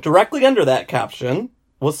directly under that caption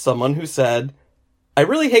was someone who said, "I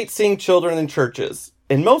really hate seeing children in churches.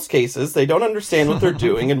 In most cases, they don't understand what they're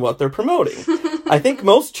doing and what they're promoting. I think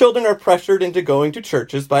most children are pressured into going to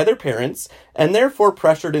churches by their parents, and therefore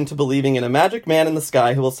pressured into believing in a magic man in the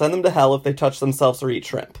sky who will send them to hell if they touch themselves or eat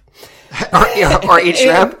shrimp." or eat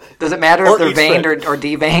shrimp? Does it matter if they're veined or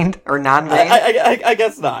deveined or non-veined? I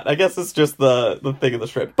guess not. I guess it's just the thing of the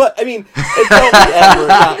shrimp. But, it's totally ever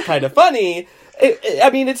not kind of funny.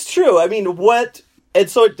 It's true. And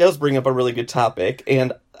so it does bring up a really good topic,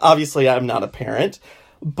 and obviously I'm not a parent,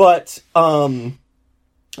 but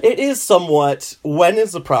it is somewhat, when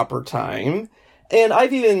is the proper time? And I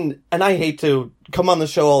hate to come on the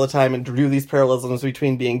show all the time and do these parallelisms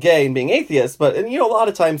between being gay and being atheist, but, a lot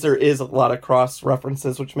of times there is a lot of cross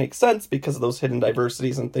references, which makes sense because of those hidden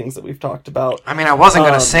diversities and things that we've talked about. I wasn't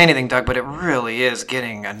going to say anything, Doug, but it really is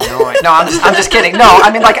getting annoying. No, I'm just kidding. No,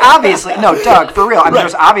 obviously, no, Doug, for real.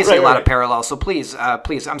 There's obviously a lot of parallels, so please,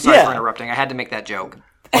 I'm sorry for interrupting. I had to make that joke.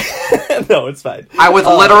 No, it's fine. I was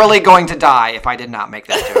literally going to die if I did not make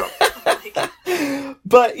that joke.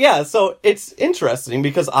 But yeah, so it's interesting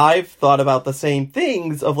because I've thought about the same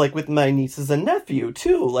things of with my nieces and nephew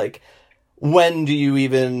too. When do you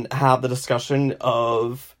even have the discussion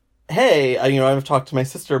of, hey, I've talked to my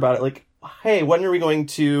sister about it, like, hey, when are we going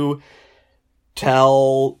to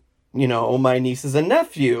tell, my nieces and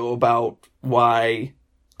nephew about why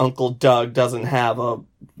Uncle Doug doesn't have a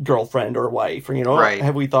girlfriend or wife, or, Right.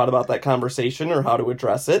 Have we thought about that conversation or how to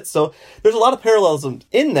address it? So there's a lot of parallelism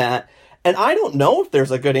in that. And I don't know if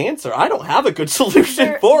there's a good answer. I don't have a good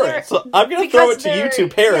solution for it. So I'm going to throw it to you two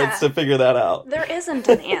parents to figure that out. There isn't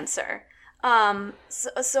an answer.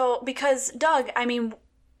 So because Doug,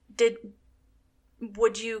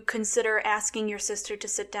 would you consider asking your sister to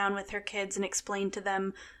sit down with her kids and explain to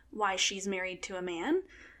them why she's married to a man?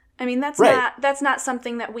 I mean, that's not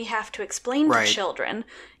something that we have to explain to children,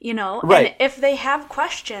 Right. And if they have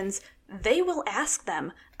questions, they will ask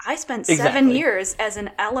them. I spent 7 years as an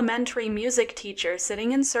elementary music teacher,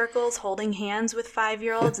 sitting in circles, holding hands with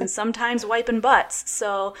 5-year-olds, and sometimes wiping butts.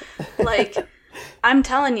 So, I'm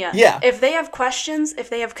telling you, if they have questions, if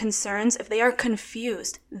they have concerns, if they are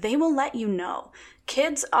confused, they will let you know.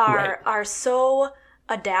 Kids are so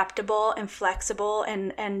adaptable and flexible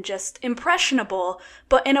and just impressionable,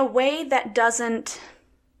 but in a way that doesn't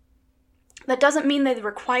mean they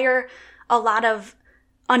require a lot of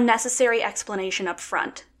unnecessary explanation up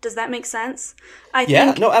front. Does that make sense? I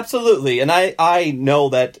think... no, absolutely. And I know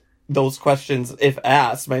that those questions, if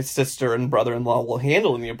asked, my sister and brother-in-law will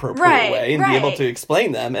handle in the appropriate way and be able to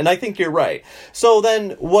explain them. And I think you're right. So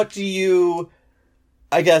then what do you,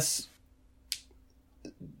 I guess...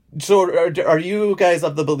 So are you guys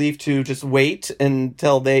of the belief to just wait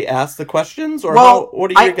until they ask the questions? Or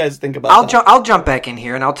what do you guys think about that? I'll jump back in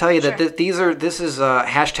here and I'll tell you that this is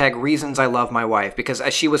hashtag reasons I love my wife, because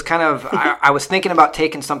she was kind of, I was thinking about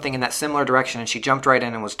taking something in that similar direction and she jumped right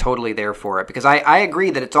in and was totally there for it, because I agree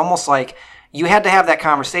that it's almost like you had to have that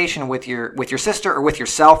conversation with your sister, or with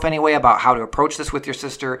yourself anyway, about how to approach this with your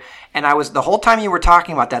sister. And the whole time you were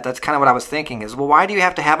talking about that, that's kind of what I was thinking is, well, why do you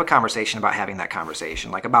have to have a conversation about having that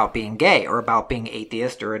conversation? Like about being gay or about being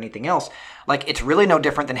atheist or anything else. Like, it's really no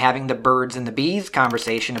different than having the birds and the bees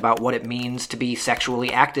conversation about what it means to be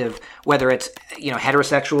sexually active, whether it's,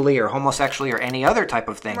 heterosexually or homosexually or any other type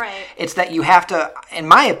of thing. Right. It's that you have to, in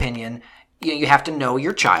my opinion, you have to know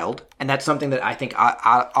your child, and that's something that I think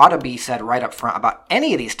ought to be said right up front about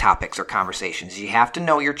any of these topics or conversations. You have to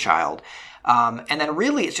know your child, and then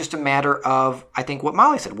really it's just a matter of, I think, what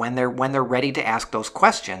Molly said, when they're ready to ask those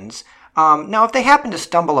questions. Now, if they happen to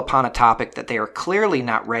stumble upon a topic that they are clearly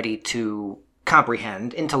not ready to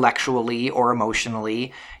comprehend intellectually or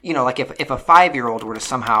emotionally, like if a 5-year-old were to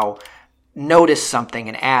somehow notice something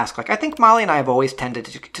and ask, like, I think Molly and I have always tended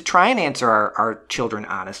to try and answer our children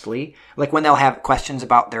honestly, like when they'll have questions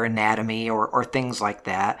about their anatomy or things like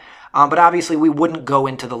that. But obviously we wouldn't go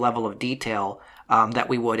into the level of detail that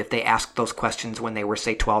we would if they asked those questions when they were,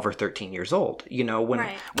 say, 12 or 13 years old.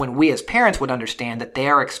 When we as parents would understand that they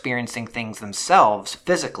are experiencing things themselves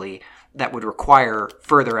physically that would require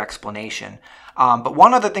further explanation. But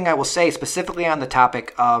one other thing I will say specifically on the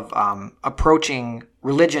topic of approaching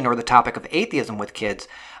religion or the topic of atheism with kids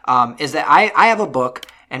is that I have a book,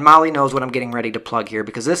 and Molly knows what I'm getting ready to plug here,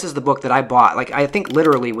 because this is the book that I bought. Like, I think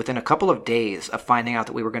literally within a couple of days of finding out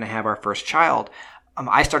that we were going to have our first child,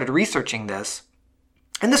 I started researching this.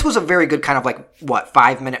 And this was a very good kind of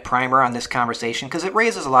 5-minute primer on this conversation, because it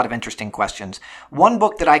raises a lot of interesting questions. One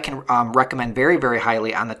book that I can recommend very, very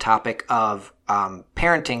highly on the topic of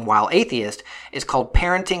parenting while atheist is called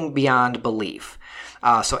Parenting Beyond Belief.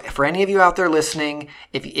 So for any of you out there listening,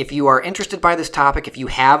 if you are interested by this topic, if you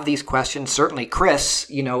have these questions, certainly Chris,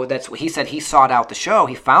 that's what he said. He sought out the show.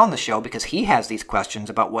 He found the show because he has these questions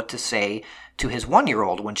about what to say to his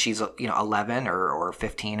 1-year-old when she's 11 or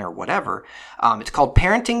 15 or whatever. It's called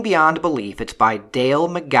Parenting Beyond Belief. It's by Dale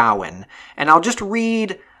McGowan, and I'll just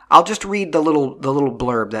read the little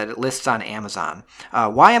blurb that it lists on Amazon.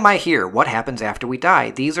 Why am I here? What happens after we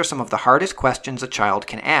die? These are some of the hardest questions a child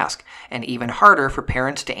can ask, and even harder for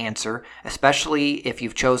parents to answer, especially if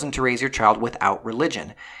you've chosen to raise your child without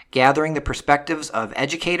religion. Gathering the perspectives of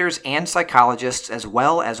educators and psychologists, as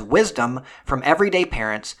well as wisdom from everyday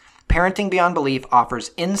parents, Parenting Beyond Belief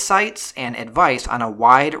offers insights and advice on a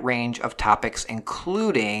wide range of topics,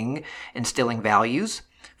 including instilling values,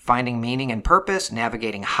 finding meaning and purpose,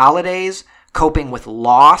 navigating holidays, coping with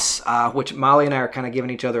loss, which Molly and I are kind of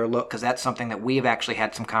giving each other a look because that's something that we've actually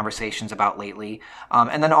had some conversations about lately,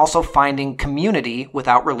 and then also finding community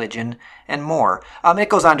without religion and more. It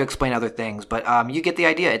goes on to explain other things, but you get the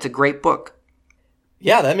idea. It's a great book.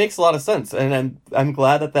 Yeah, that makes a lot of sense. And I'm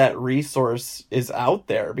glad that resource is out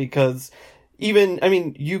there because, even, I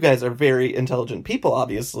mean, you guys are very intelligent people,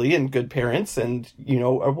 obviously, and good parents, and, you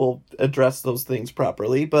know, will address those things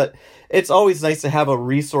properly, but it's always nice to have a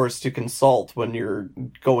resource to consult when you're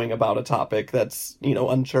going about a topic that's, you know,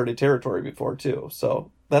 uncharted territory before, too.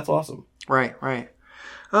 So that's awesome. Right.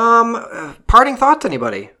 Parting thoughts,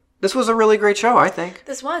 anybody? This was a really great show, I think.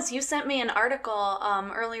 This was. You sent me an article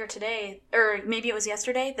earlier today, or maybe it was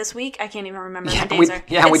yesterday, this week. I can't even remember. Yeah, My days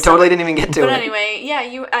are. we totally didn't even get to it. But anyway,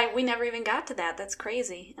 yeah, we never even got to that. That's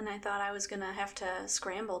crazy. And I thought I was going to have to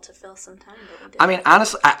scramble to fill some time, but we didn't. I mean,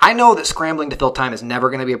 honestly, I know that scrambling to fill time is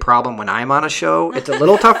never going to be a problem when I'm on a show. It's a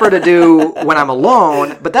little tougher to do when I'm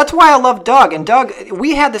alone, but that's why I love Doug. And Doug,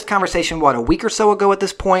 we had this conversation, a week or so ago at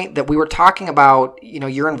this point, that we were talking about, you know,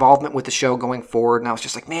 your involvement with the show going forward. And I was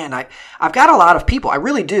just like, man, I've got a lot of people. I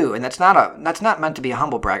really do. And that's not meant to be a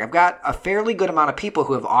humble brag. I've got a fairly good amount of people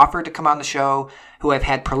who have offered to come on the show, who have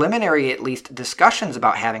had preliminary, at least, discussions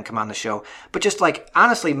about having come on the show. But just like,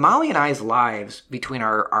 honestly, Molly and I's lives between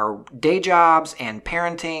our day jobs and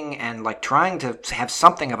parenting and like trying to have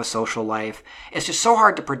something of a social life, it's just so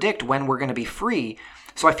hard to predict when we're going to be free.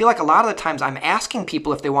 So I feel like a lot of the times I'm asking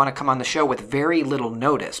people if they want to come on the show with very little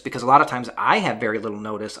notice, because a lot of times I have very little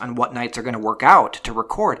notice on what nights are going to work out to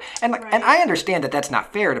record. And and I understand that that's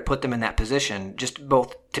not fair to put them in that position, just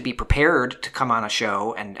both to be prepared to come on a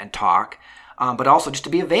show and talk, but also just to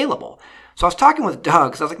be available. So I was talking with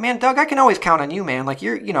Doug, so I was like, man, Doug, I can always count on you, man. Like,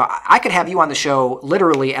 I could have you on the show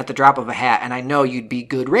literally at the drop of a hat, and I know you'd be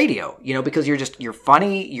good radio, because you're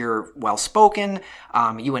funny, you're well-spoken,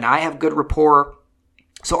 you and I have good rapport.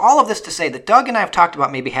 So all of this to say that Doug and I have talked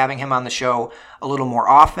about maybe having him on the show a little more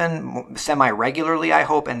often, semi-regularly, I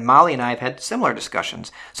hope, and Molly and I have had similar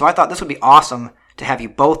discussions. So I thought this would be awesome to have you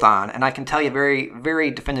both on, and I can tell you very,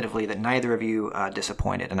 very definitively that neither of you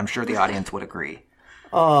disappointed, and I'm sure the audience would agree.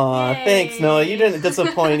 Aw, thanks, Noah. You didn't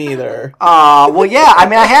disappoint either. Well, yeah. I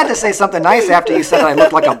mean, I had to say something nice after you said that I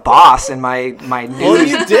looked like a boss in my news. Well,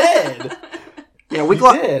 you did. We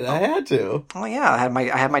did. I had to. Oh yeah, I had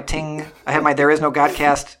my There Is No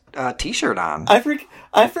Godcast T-shirt on. I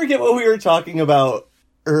forget what we were talking about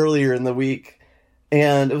earlier in the week,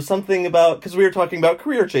 and it was something about, because we were talking about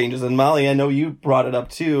career changes, and Molly, I know you brought it up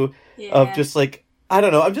too, of just like, I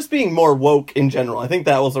don't know, I'm just being more woke in general. I think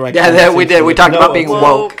that was the right. Yeah, that we did. We talked about being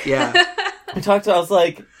woke. Yeah. I was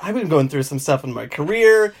like, I've been going through some stuff in my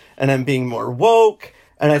career, and I'm being more woke.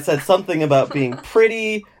 And I said something about being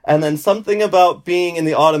pretty, and then something about being in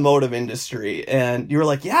the automotive industry. And you were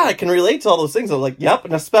like, yeah, I can relate to all those things. I was like, yep,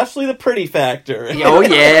 and especially the pretty factor. Oh,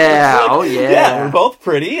 yeah. Oh, yeah. Yeah, we're both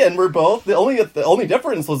pretty, and we're both... The only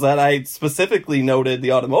difference was that I specifically noted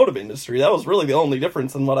the automotive industry. That was really the only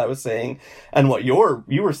difference in what I was saying and what you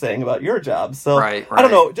were saying about your job. So, right. I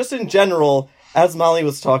don't know, just in general, as Molly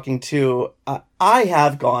was talking to, I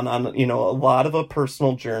have gone on, a lot of a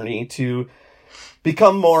personal journey to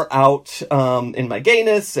become more out in my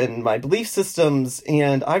gayness and my belief systems,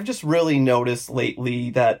 and I've just really noticed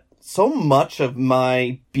lately that so much of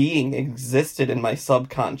my being existed in my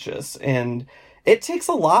subconscious, and it takes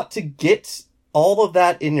a lot to get all of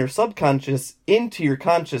that in your subconscious into your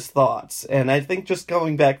conscious thoughts. And I think just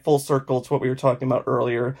going back full circle to what we were talking about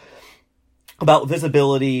earlier about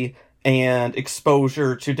visibility and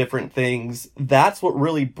exposure to different things, that's what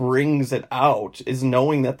really brings it out, is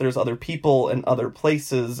knowing that there's other people and other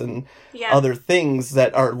places and other things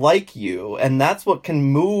that are like you. And that's what can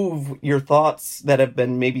move your thoughts that have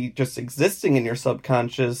been maybe just existing in your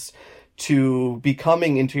subconscious to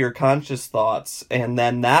becoming into your conscious thoughts. And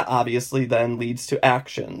then that obviously then leads to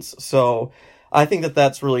actions. So I think that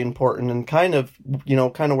that's really important, and kind of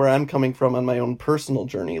where I'm coming from on my own personal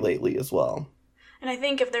journey lately as well. And I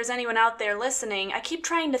think if there's anyone out there listening, I keep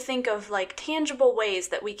trying to think of like tangible ways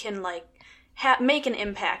that we can like make an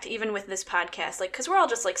impact, even with this podcast. Like, because we're all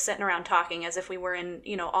just like sitting around talking as if we were in,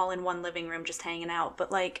 all in one living room just hanging out.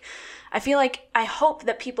 But like, I hope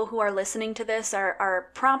that people who are listening to this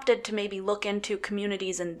are prompted to maybe look into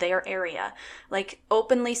communities in their area, like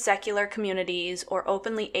openly secular communities or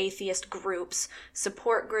openly atheist groups,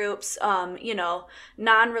 support groups,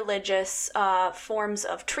 non-religious forms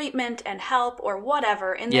of treatment and help or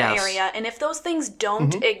whatever in their area. And if those things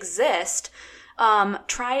don't exist,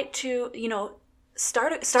 try to,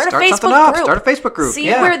 start a Facebook group. Start a Facebook group. See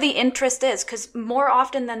where the interest is, because more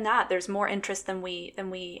often than not, there's more interest than we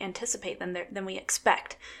anticipate, than we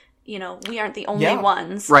expect. we aren't the only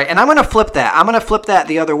ones. Right, and I'm going to flip that. I'm going to flip that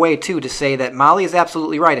the other way, too, to say that Molly is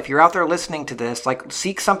absolutely right. If you're out there listening to this, like,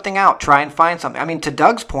 seek something out. Try and find something. I mean, to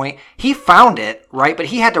Doug's point, he found it, right? But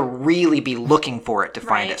he had to really be looking for it to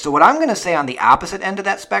find it. So what I'm going to say on the opposite end of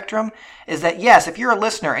that spectrum is that, yes, if you're a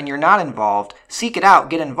listener and you're not involved, seek it out,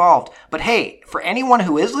 get involved. But hey, for anyone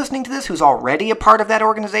who is listening to this, who's already a part of that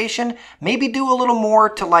organization, maybe do a little more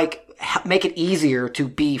to, like, make it easier to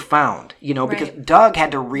be found, because Doug had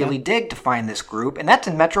to really dig to find this group, and that's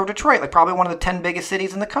in Metro Detroit, like probably one of the 10 biggest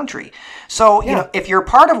cities in the country. So, if you're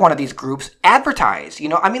part of one of these groups, advertise,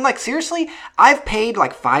 I mean, like, seriously, I've paid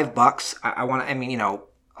like $5.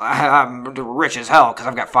 I'm rich as hell because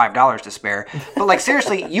I've got $5 to spare. But like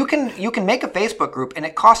seriously, you can make a Facebook group and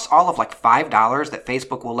it costs all of like $5 that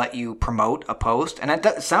Facebook will let you promote a post. And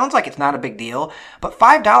it sounds like it's not a big deal, but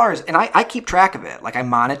 $5, and I keep track of it. Like I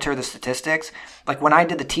monitor the statistics. Like when I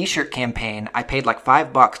did the t-shirt campaign, I paid like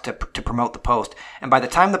 $5 to promote the post. And by the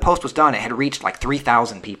time the post was done, it had reached like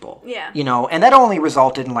 3,000 people. Yeah. And that only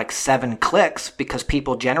resulted in like 7 clicks because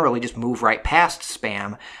people generally just move right past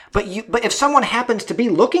spam. But if someone happens to be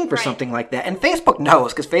looking for something like that, and Facebook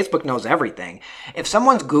knows, because Facebook knows everything. If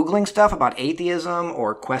someone's Googling stuff about atheism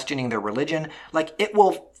or questioning their religion, like it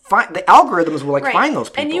will the algorithms will find those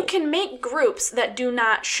people. And you can make groups that do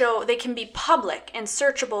not show, they can be public and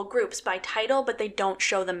searchable groups by title, but they don't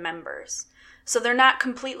show the members. So they're not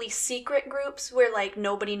completely secret groups where like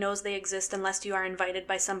nobody knows they exist unless you are invited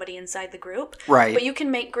by somebody inside the group. Right. But you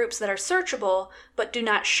can make groups that are searchable but do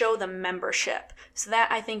not show the membership. So that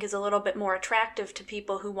I think is a little bit more attractive to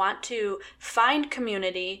people who want to find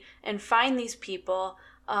community and find these people,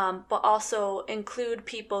 but also include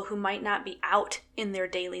people who might not be out in their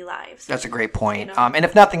daily lives. That's a great point. And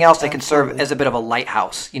if nothing else, they can serve as a bit of a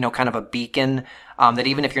lighthouse, kind of a beacon, that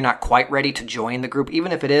even if you're not quite ready to join the group,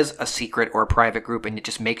 even if it is a secret or a private group and it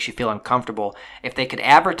just makes you feel uncomfortable, if they could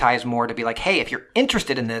advertise more to be like, hey, if you're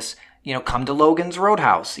interested in this, come to Logan's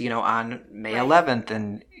Roadhouse, on May 11th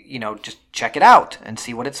and, just check it out and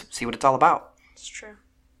see what it's all about. It's true.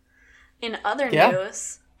 In other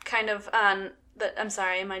news, kind of on I'm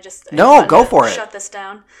sorry, am I just... No, go for it. Shut this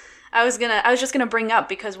down. I was just gonna bring up,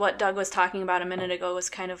 because what Doug was talking about a minute ago was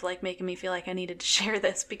kind of like making me feel like I needed to share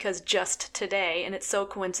this, because just today, and it's so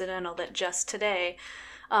coincidental that just today,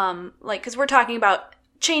 because we're talking about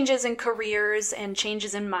changes in careers and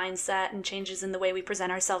changes in mindset and changes in the way we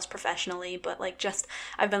present ourselves professionally, but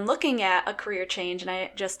I've been looking at a career change, and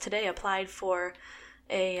I just today applied for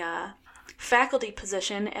a faculty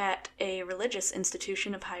position at a religious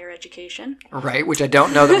institution of higher education. Right, which I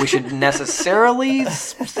don't know that we should necessarily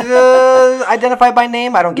identify by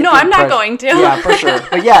name. I don't get. No, I'm not going to. Yeah, for sure.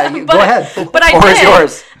 But yeah, go ahead. But I did. Is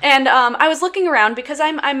yours. And I was looking around because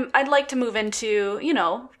I'd like to move into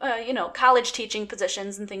college teaching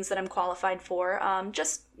positions and things that I'm qualified for.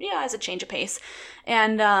 As a change of pace,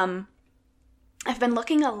 and I've been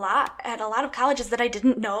looking at a lot of colleges that I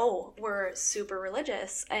didn't know were super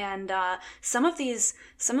religious, and some of these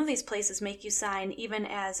places make you sign, even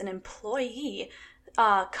as an employee,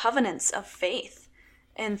 covenants of faith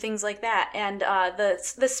and things like that. And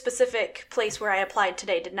this specific place where I applied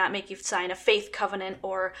today did not make you sign a faith covenant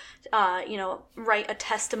or write a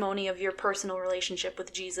testimony of your personal relationship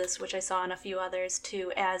with Jesus, which I saw in a few others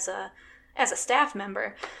too, as a staff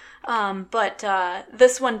member. But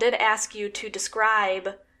this one did ask you to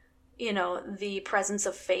describe, the presence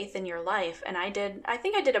of faith in your life. And I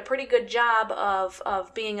think I did a pretty good job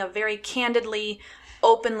of being a very candidly,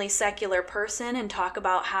 openly secular person and talk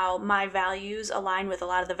about how my values align with a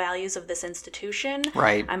lot of the values of this institution.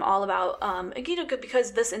 Right. I'm all about,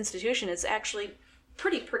 because this institution is actually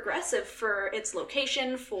pretty progressive for its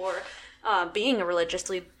location, for being a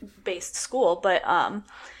religiously based school. But,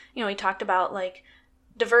 we talked about like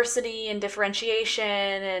diversity and differentiation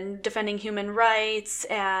and defending human rights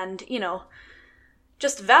and,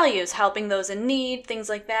 just values, helping those in need, things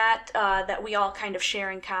like that, that we all kind of share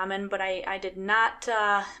in common. But I did not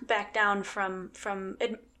back down from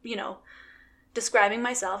describing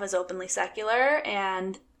myself as openly secular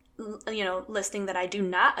and, listing that I do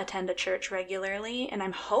not attend a church regularly. And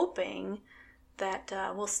I'm hoping that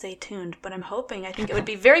we'll stay tuned, but I think it would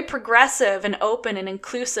be very progressive and open and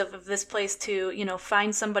inclusive of this place to,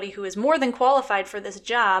 find somebody who is more than qualified for this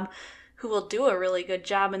job, who will do a really good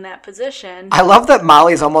job in that position. I love that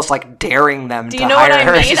Molly's almost like daring them to hire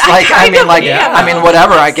her. Mean? She's like,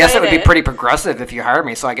 whatever. I guess it would be pretty progressive if you hired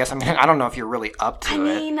me. So I guess, I don't know if you're really up to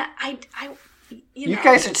it. You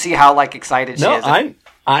guys should see how like excited she is. No,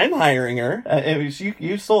 I'm hiring her.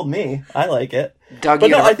 You sold me. I like it. Doug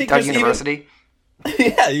University.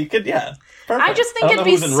 Yeah, you could. Yeah, perfect. I just think I don't it'd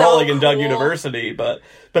know be who's enrolling so in Doug cool. University, but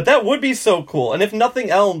that would be so cool. And if nothing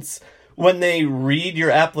else, when they read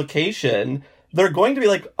your application, they're going to be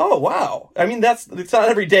like, "Oh, wow!" I mean, it's not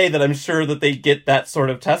every day that I'm sure that they get that sort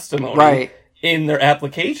of testimony Right. in their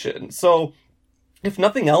application. So, if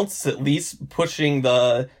nothing else, at least pushing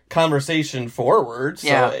the conversation forward. So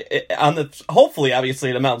Yeah. hopefully, obviously,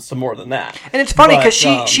 it amounts to more than that. And it's funny because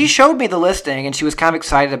But, she showed me the listing and she was kind of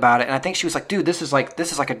excited about it. And I think she was like, "Dude, this is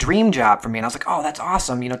like a dream job for me." And I was like, "Oh, that's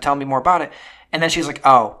awesome. Tell me more about it." And then she was like,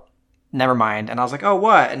 "Oh, never mind." And I was like, "Oh,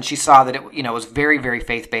 what?" And she saw that it was very, very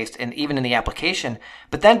faith-based, and even in the application.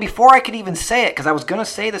 But then before I could even say it, because I was going to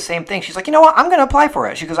say the same thing, she's like, "You know what? I'm going to apply for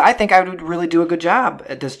it." She goes, "I think I would really do a good job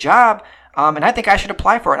at this job, and I think I should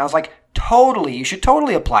apply for it." And I was like, "Totally. You should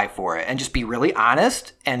totally apply for it and just be really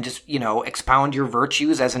honest and just, expound your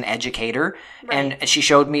virtues as an educator." Right. And she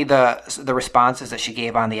showed me the responses that she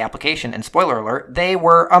gave on the application, and spoiler alert, they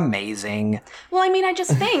were amazing. Well, I mean, I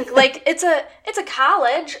just think like it's a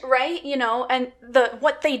college, right? And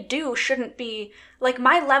what they do shouldn't be like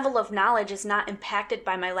my level of knowledge is not impacted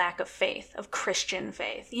by my lack of faith, of Christian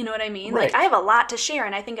faith. You know what I mean? Right. Like I have a lot to share,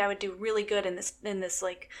 and I think I would do really good in this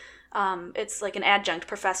like it's like an adjunct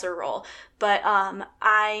professor role, but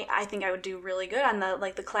I think I would do really good on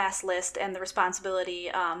the class list and the responsibility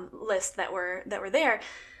list that were there,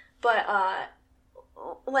 but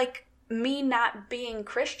like me not being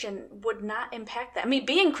Christian would not impact that. Me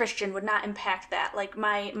being Christian would not impact that. Like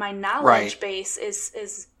my knowledge Right. base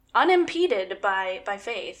is unimpeded by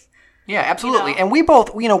faith. Yeah, absolutely. And we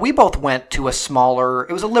both went to a smaller.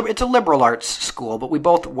 It's a liberal arts school, but we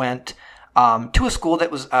both went to a school that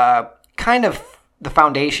was kind of the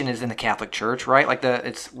foundation is in the Catholic Church, right? Like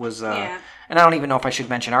Yeah. and I don't even know if I should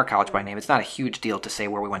mention our college by name. It's not a huge deal to say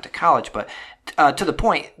where we went to college, but to the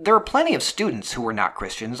point, there were plenty of students who were not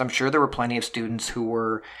Christians. I'm sure there were plenty of students who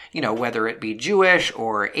were, whether it be Jewish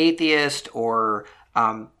or atheist or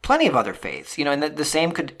plenty of other faiths, and the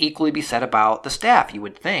same could equally be said about the staff. You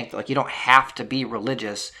would think, like, you don't have to be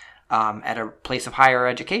religious at a place of higher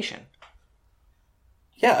education.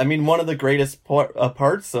 Yeah, I mean, one of the greatest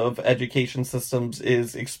parts of education systems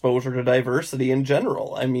is exposure to diversity in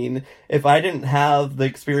general. I mean, if I didn't have the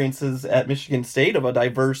experiences at Michigan State of a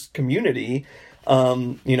diverse community,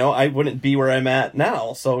 I wouldn't be where I'm at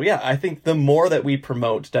now. So, yeah, I think the more that we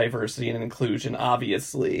promote diversity and inclusion,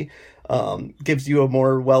 obviously, gives you a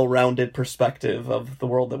more well-rounded perspective of the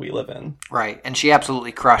world that we live in. Right, and she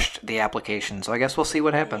absolutely crushed the application, so I guess we'll see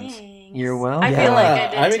what happens. Thanks. You're welcome. I feel like I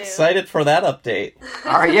did I'm too. excited for that update.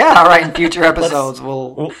 All right, in future episodes,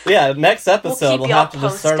 we'll Well, yeah, next episode keep we'll y'all have to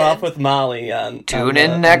just start posted. off with Molly on tune on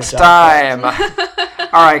in the next job time.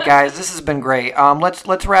 All right, guys, this has been great.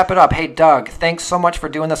 Let's wrap it up. Hey, Doug, thanks so much for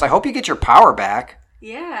doing this. I hope you get your power back.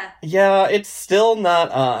 Yeah. Yeah, it's still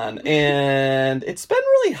not on, and it's been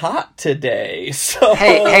really hot today. So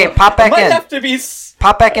Hey, pop back might in. have to be.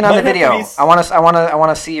 Pop back in on the Might have to video. be I want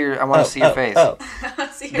to see your face.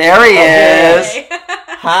 See your There he face. is.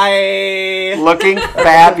 Hi. Looking Like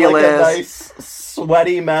fabulous. a nice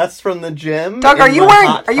sweaty mess from the gym. Doug, in are you my wearing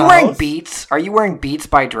hot wearing house. Beats? Are you wearing Beats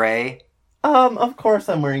by Dre? Of course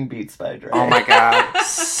I'm wearing Beats by Dre. Oh my god,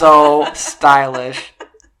 so stylish.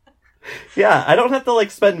 Yeah, I don't have to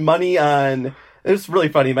spend money on. It was really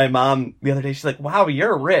funny. My mom the other day, she's like, "Wow,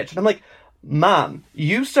 you're rich," and I'm like, "Mom,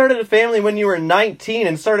 you started a family when you were 19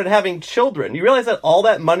 and started having children. You realize that all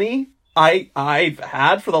that money I've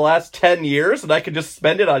had for the last 10 years, and I could just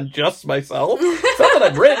spend it on just myself? It's not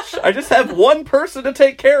that I'm rich. I just have one person to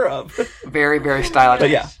take care of." Very, very stylish. But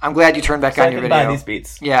yeah. I'm glad you turned back So I on your can buy video. these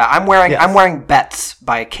Beats. Yeah, I'm wearing Yes. I'm wearing Bets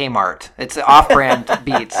by Kmart. It's off-brand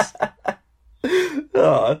Beats.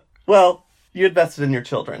 Well, you invested in your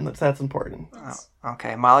children. That's important.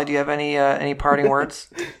 Okay, Molly, do you have any parting words?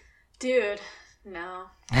 Dude, no.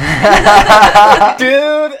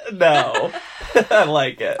 Dude, no. I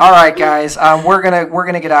like it. All right, guys, we're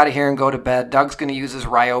gonna get out of here and go to bed. Doug's gonna use his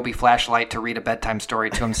Ryobi flashlight to read a bedtime story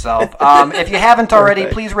to himself. If you haven't already,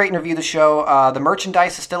 Perfect. please rate and review the show. The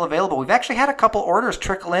merchandise is still available. We've actually had a couple orders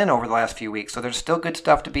trickle in over the last few weeks, so there's still good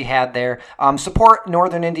stuff to be had there. Support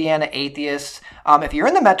Northern Indiana Atheists. If you're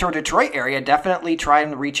in the Metro Detroit area, definitely try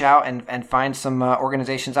and reach out and find some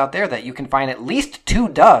organizations out there that you can find at least 2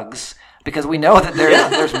 Dougs, because we know that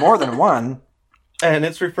there's more than one. And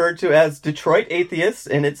it's referred to as Detroit Atheists,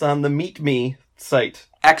 and it's on the Meet Me site.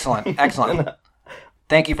 Excellent.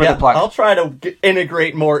 Thank you for the plug. I'll try to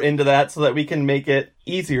integrate more into that so that we can make it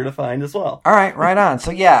easier to find as well. All right, right on.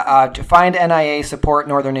 So to find NIA, support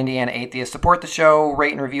Northern Indiana Atheists, support the show,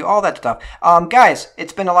 rate and review, all that stuff. Guys,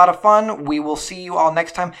 it's been a lot of fun. We will see you all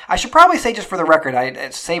next time. I should probably say, just for the record, I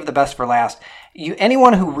saved the best for last.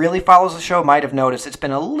 Anyone who really follows the show might have noticed it's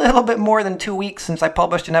been a little bit more than 2 weeks since I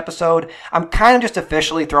published an episode. I'm kind of just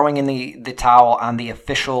officially throwing in the towel on the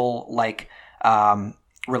official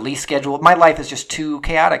release schedule. My life is just too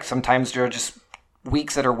chaotic. Sometimes there are just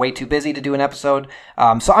weeks that are way too busy to do an episode.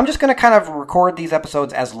 So I'm just going to kind of record these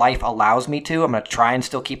episodes as life allows me to. I'm going to try and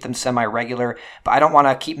still keep them semi-regular, but I don't want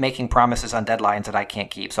to keep making promises on deadlines that I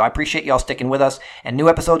can't keep. So I appreciate y'all sticking with us, and new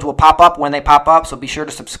episodes will pop up when they pop up, so be sure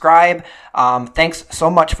to subscribe. Thanks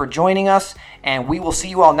so much for joining us, and we will see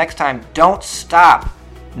you all next time. Don't stop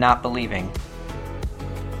not believing.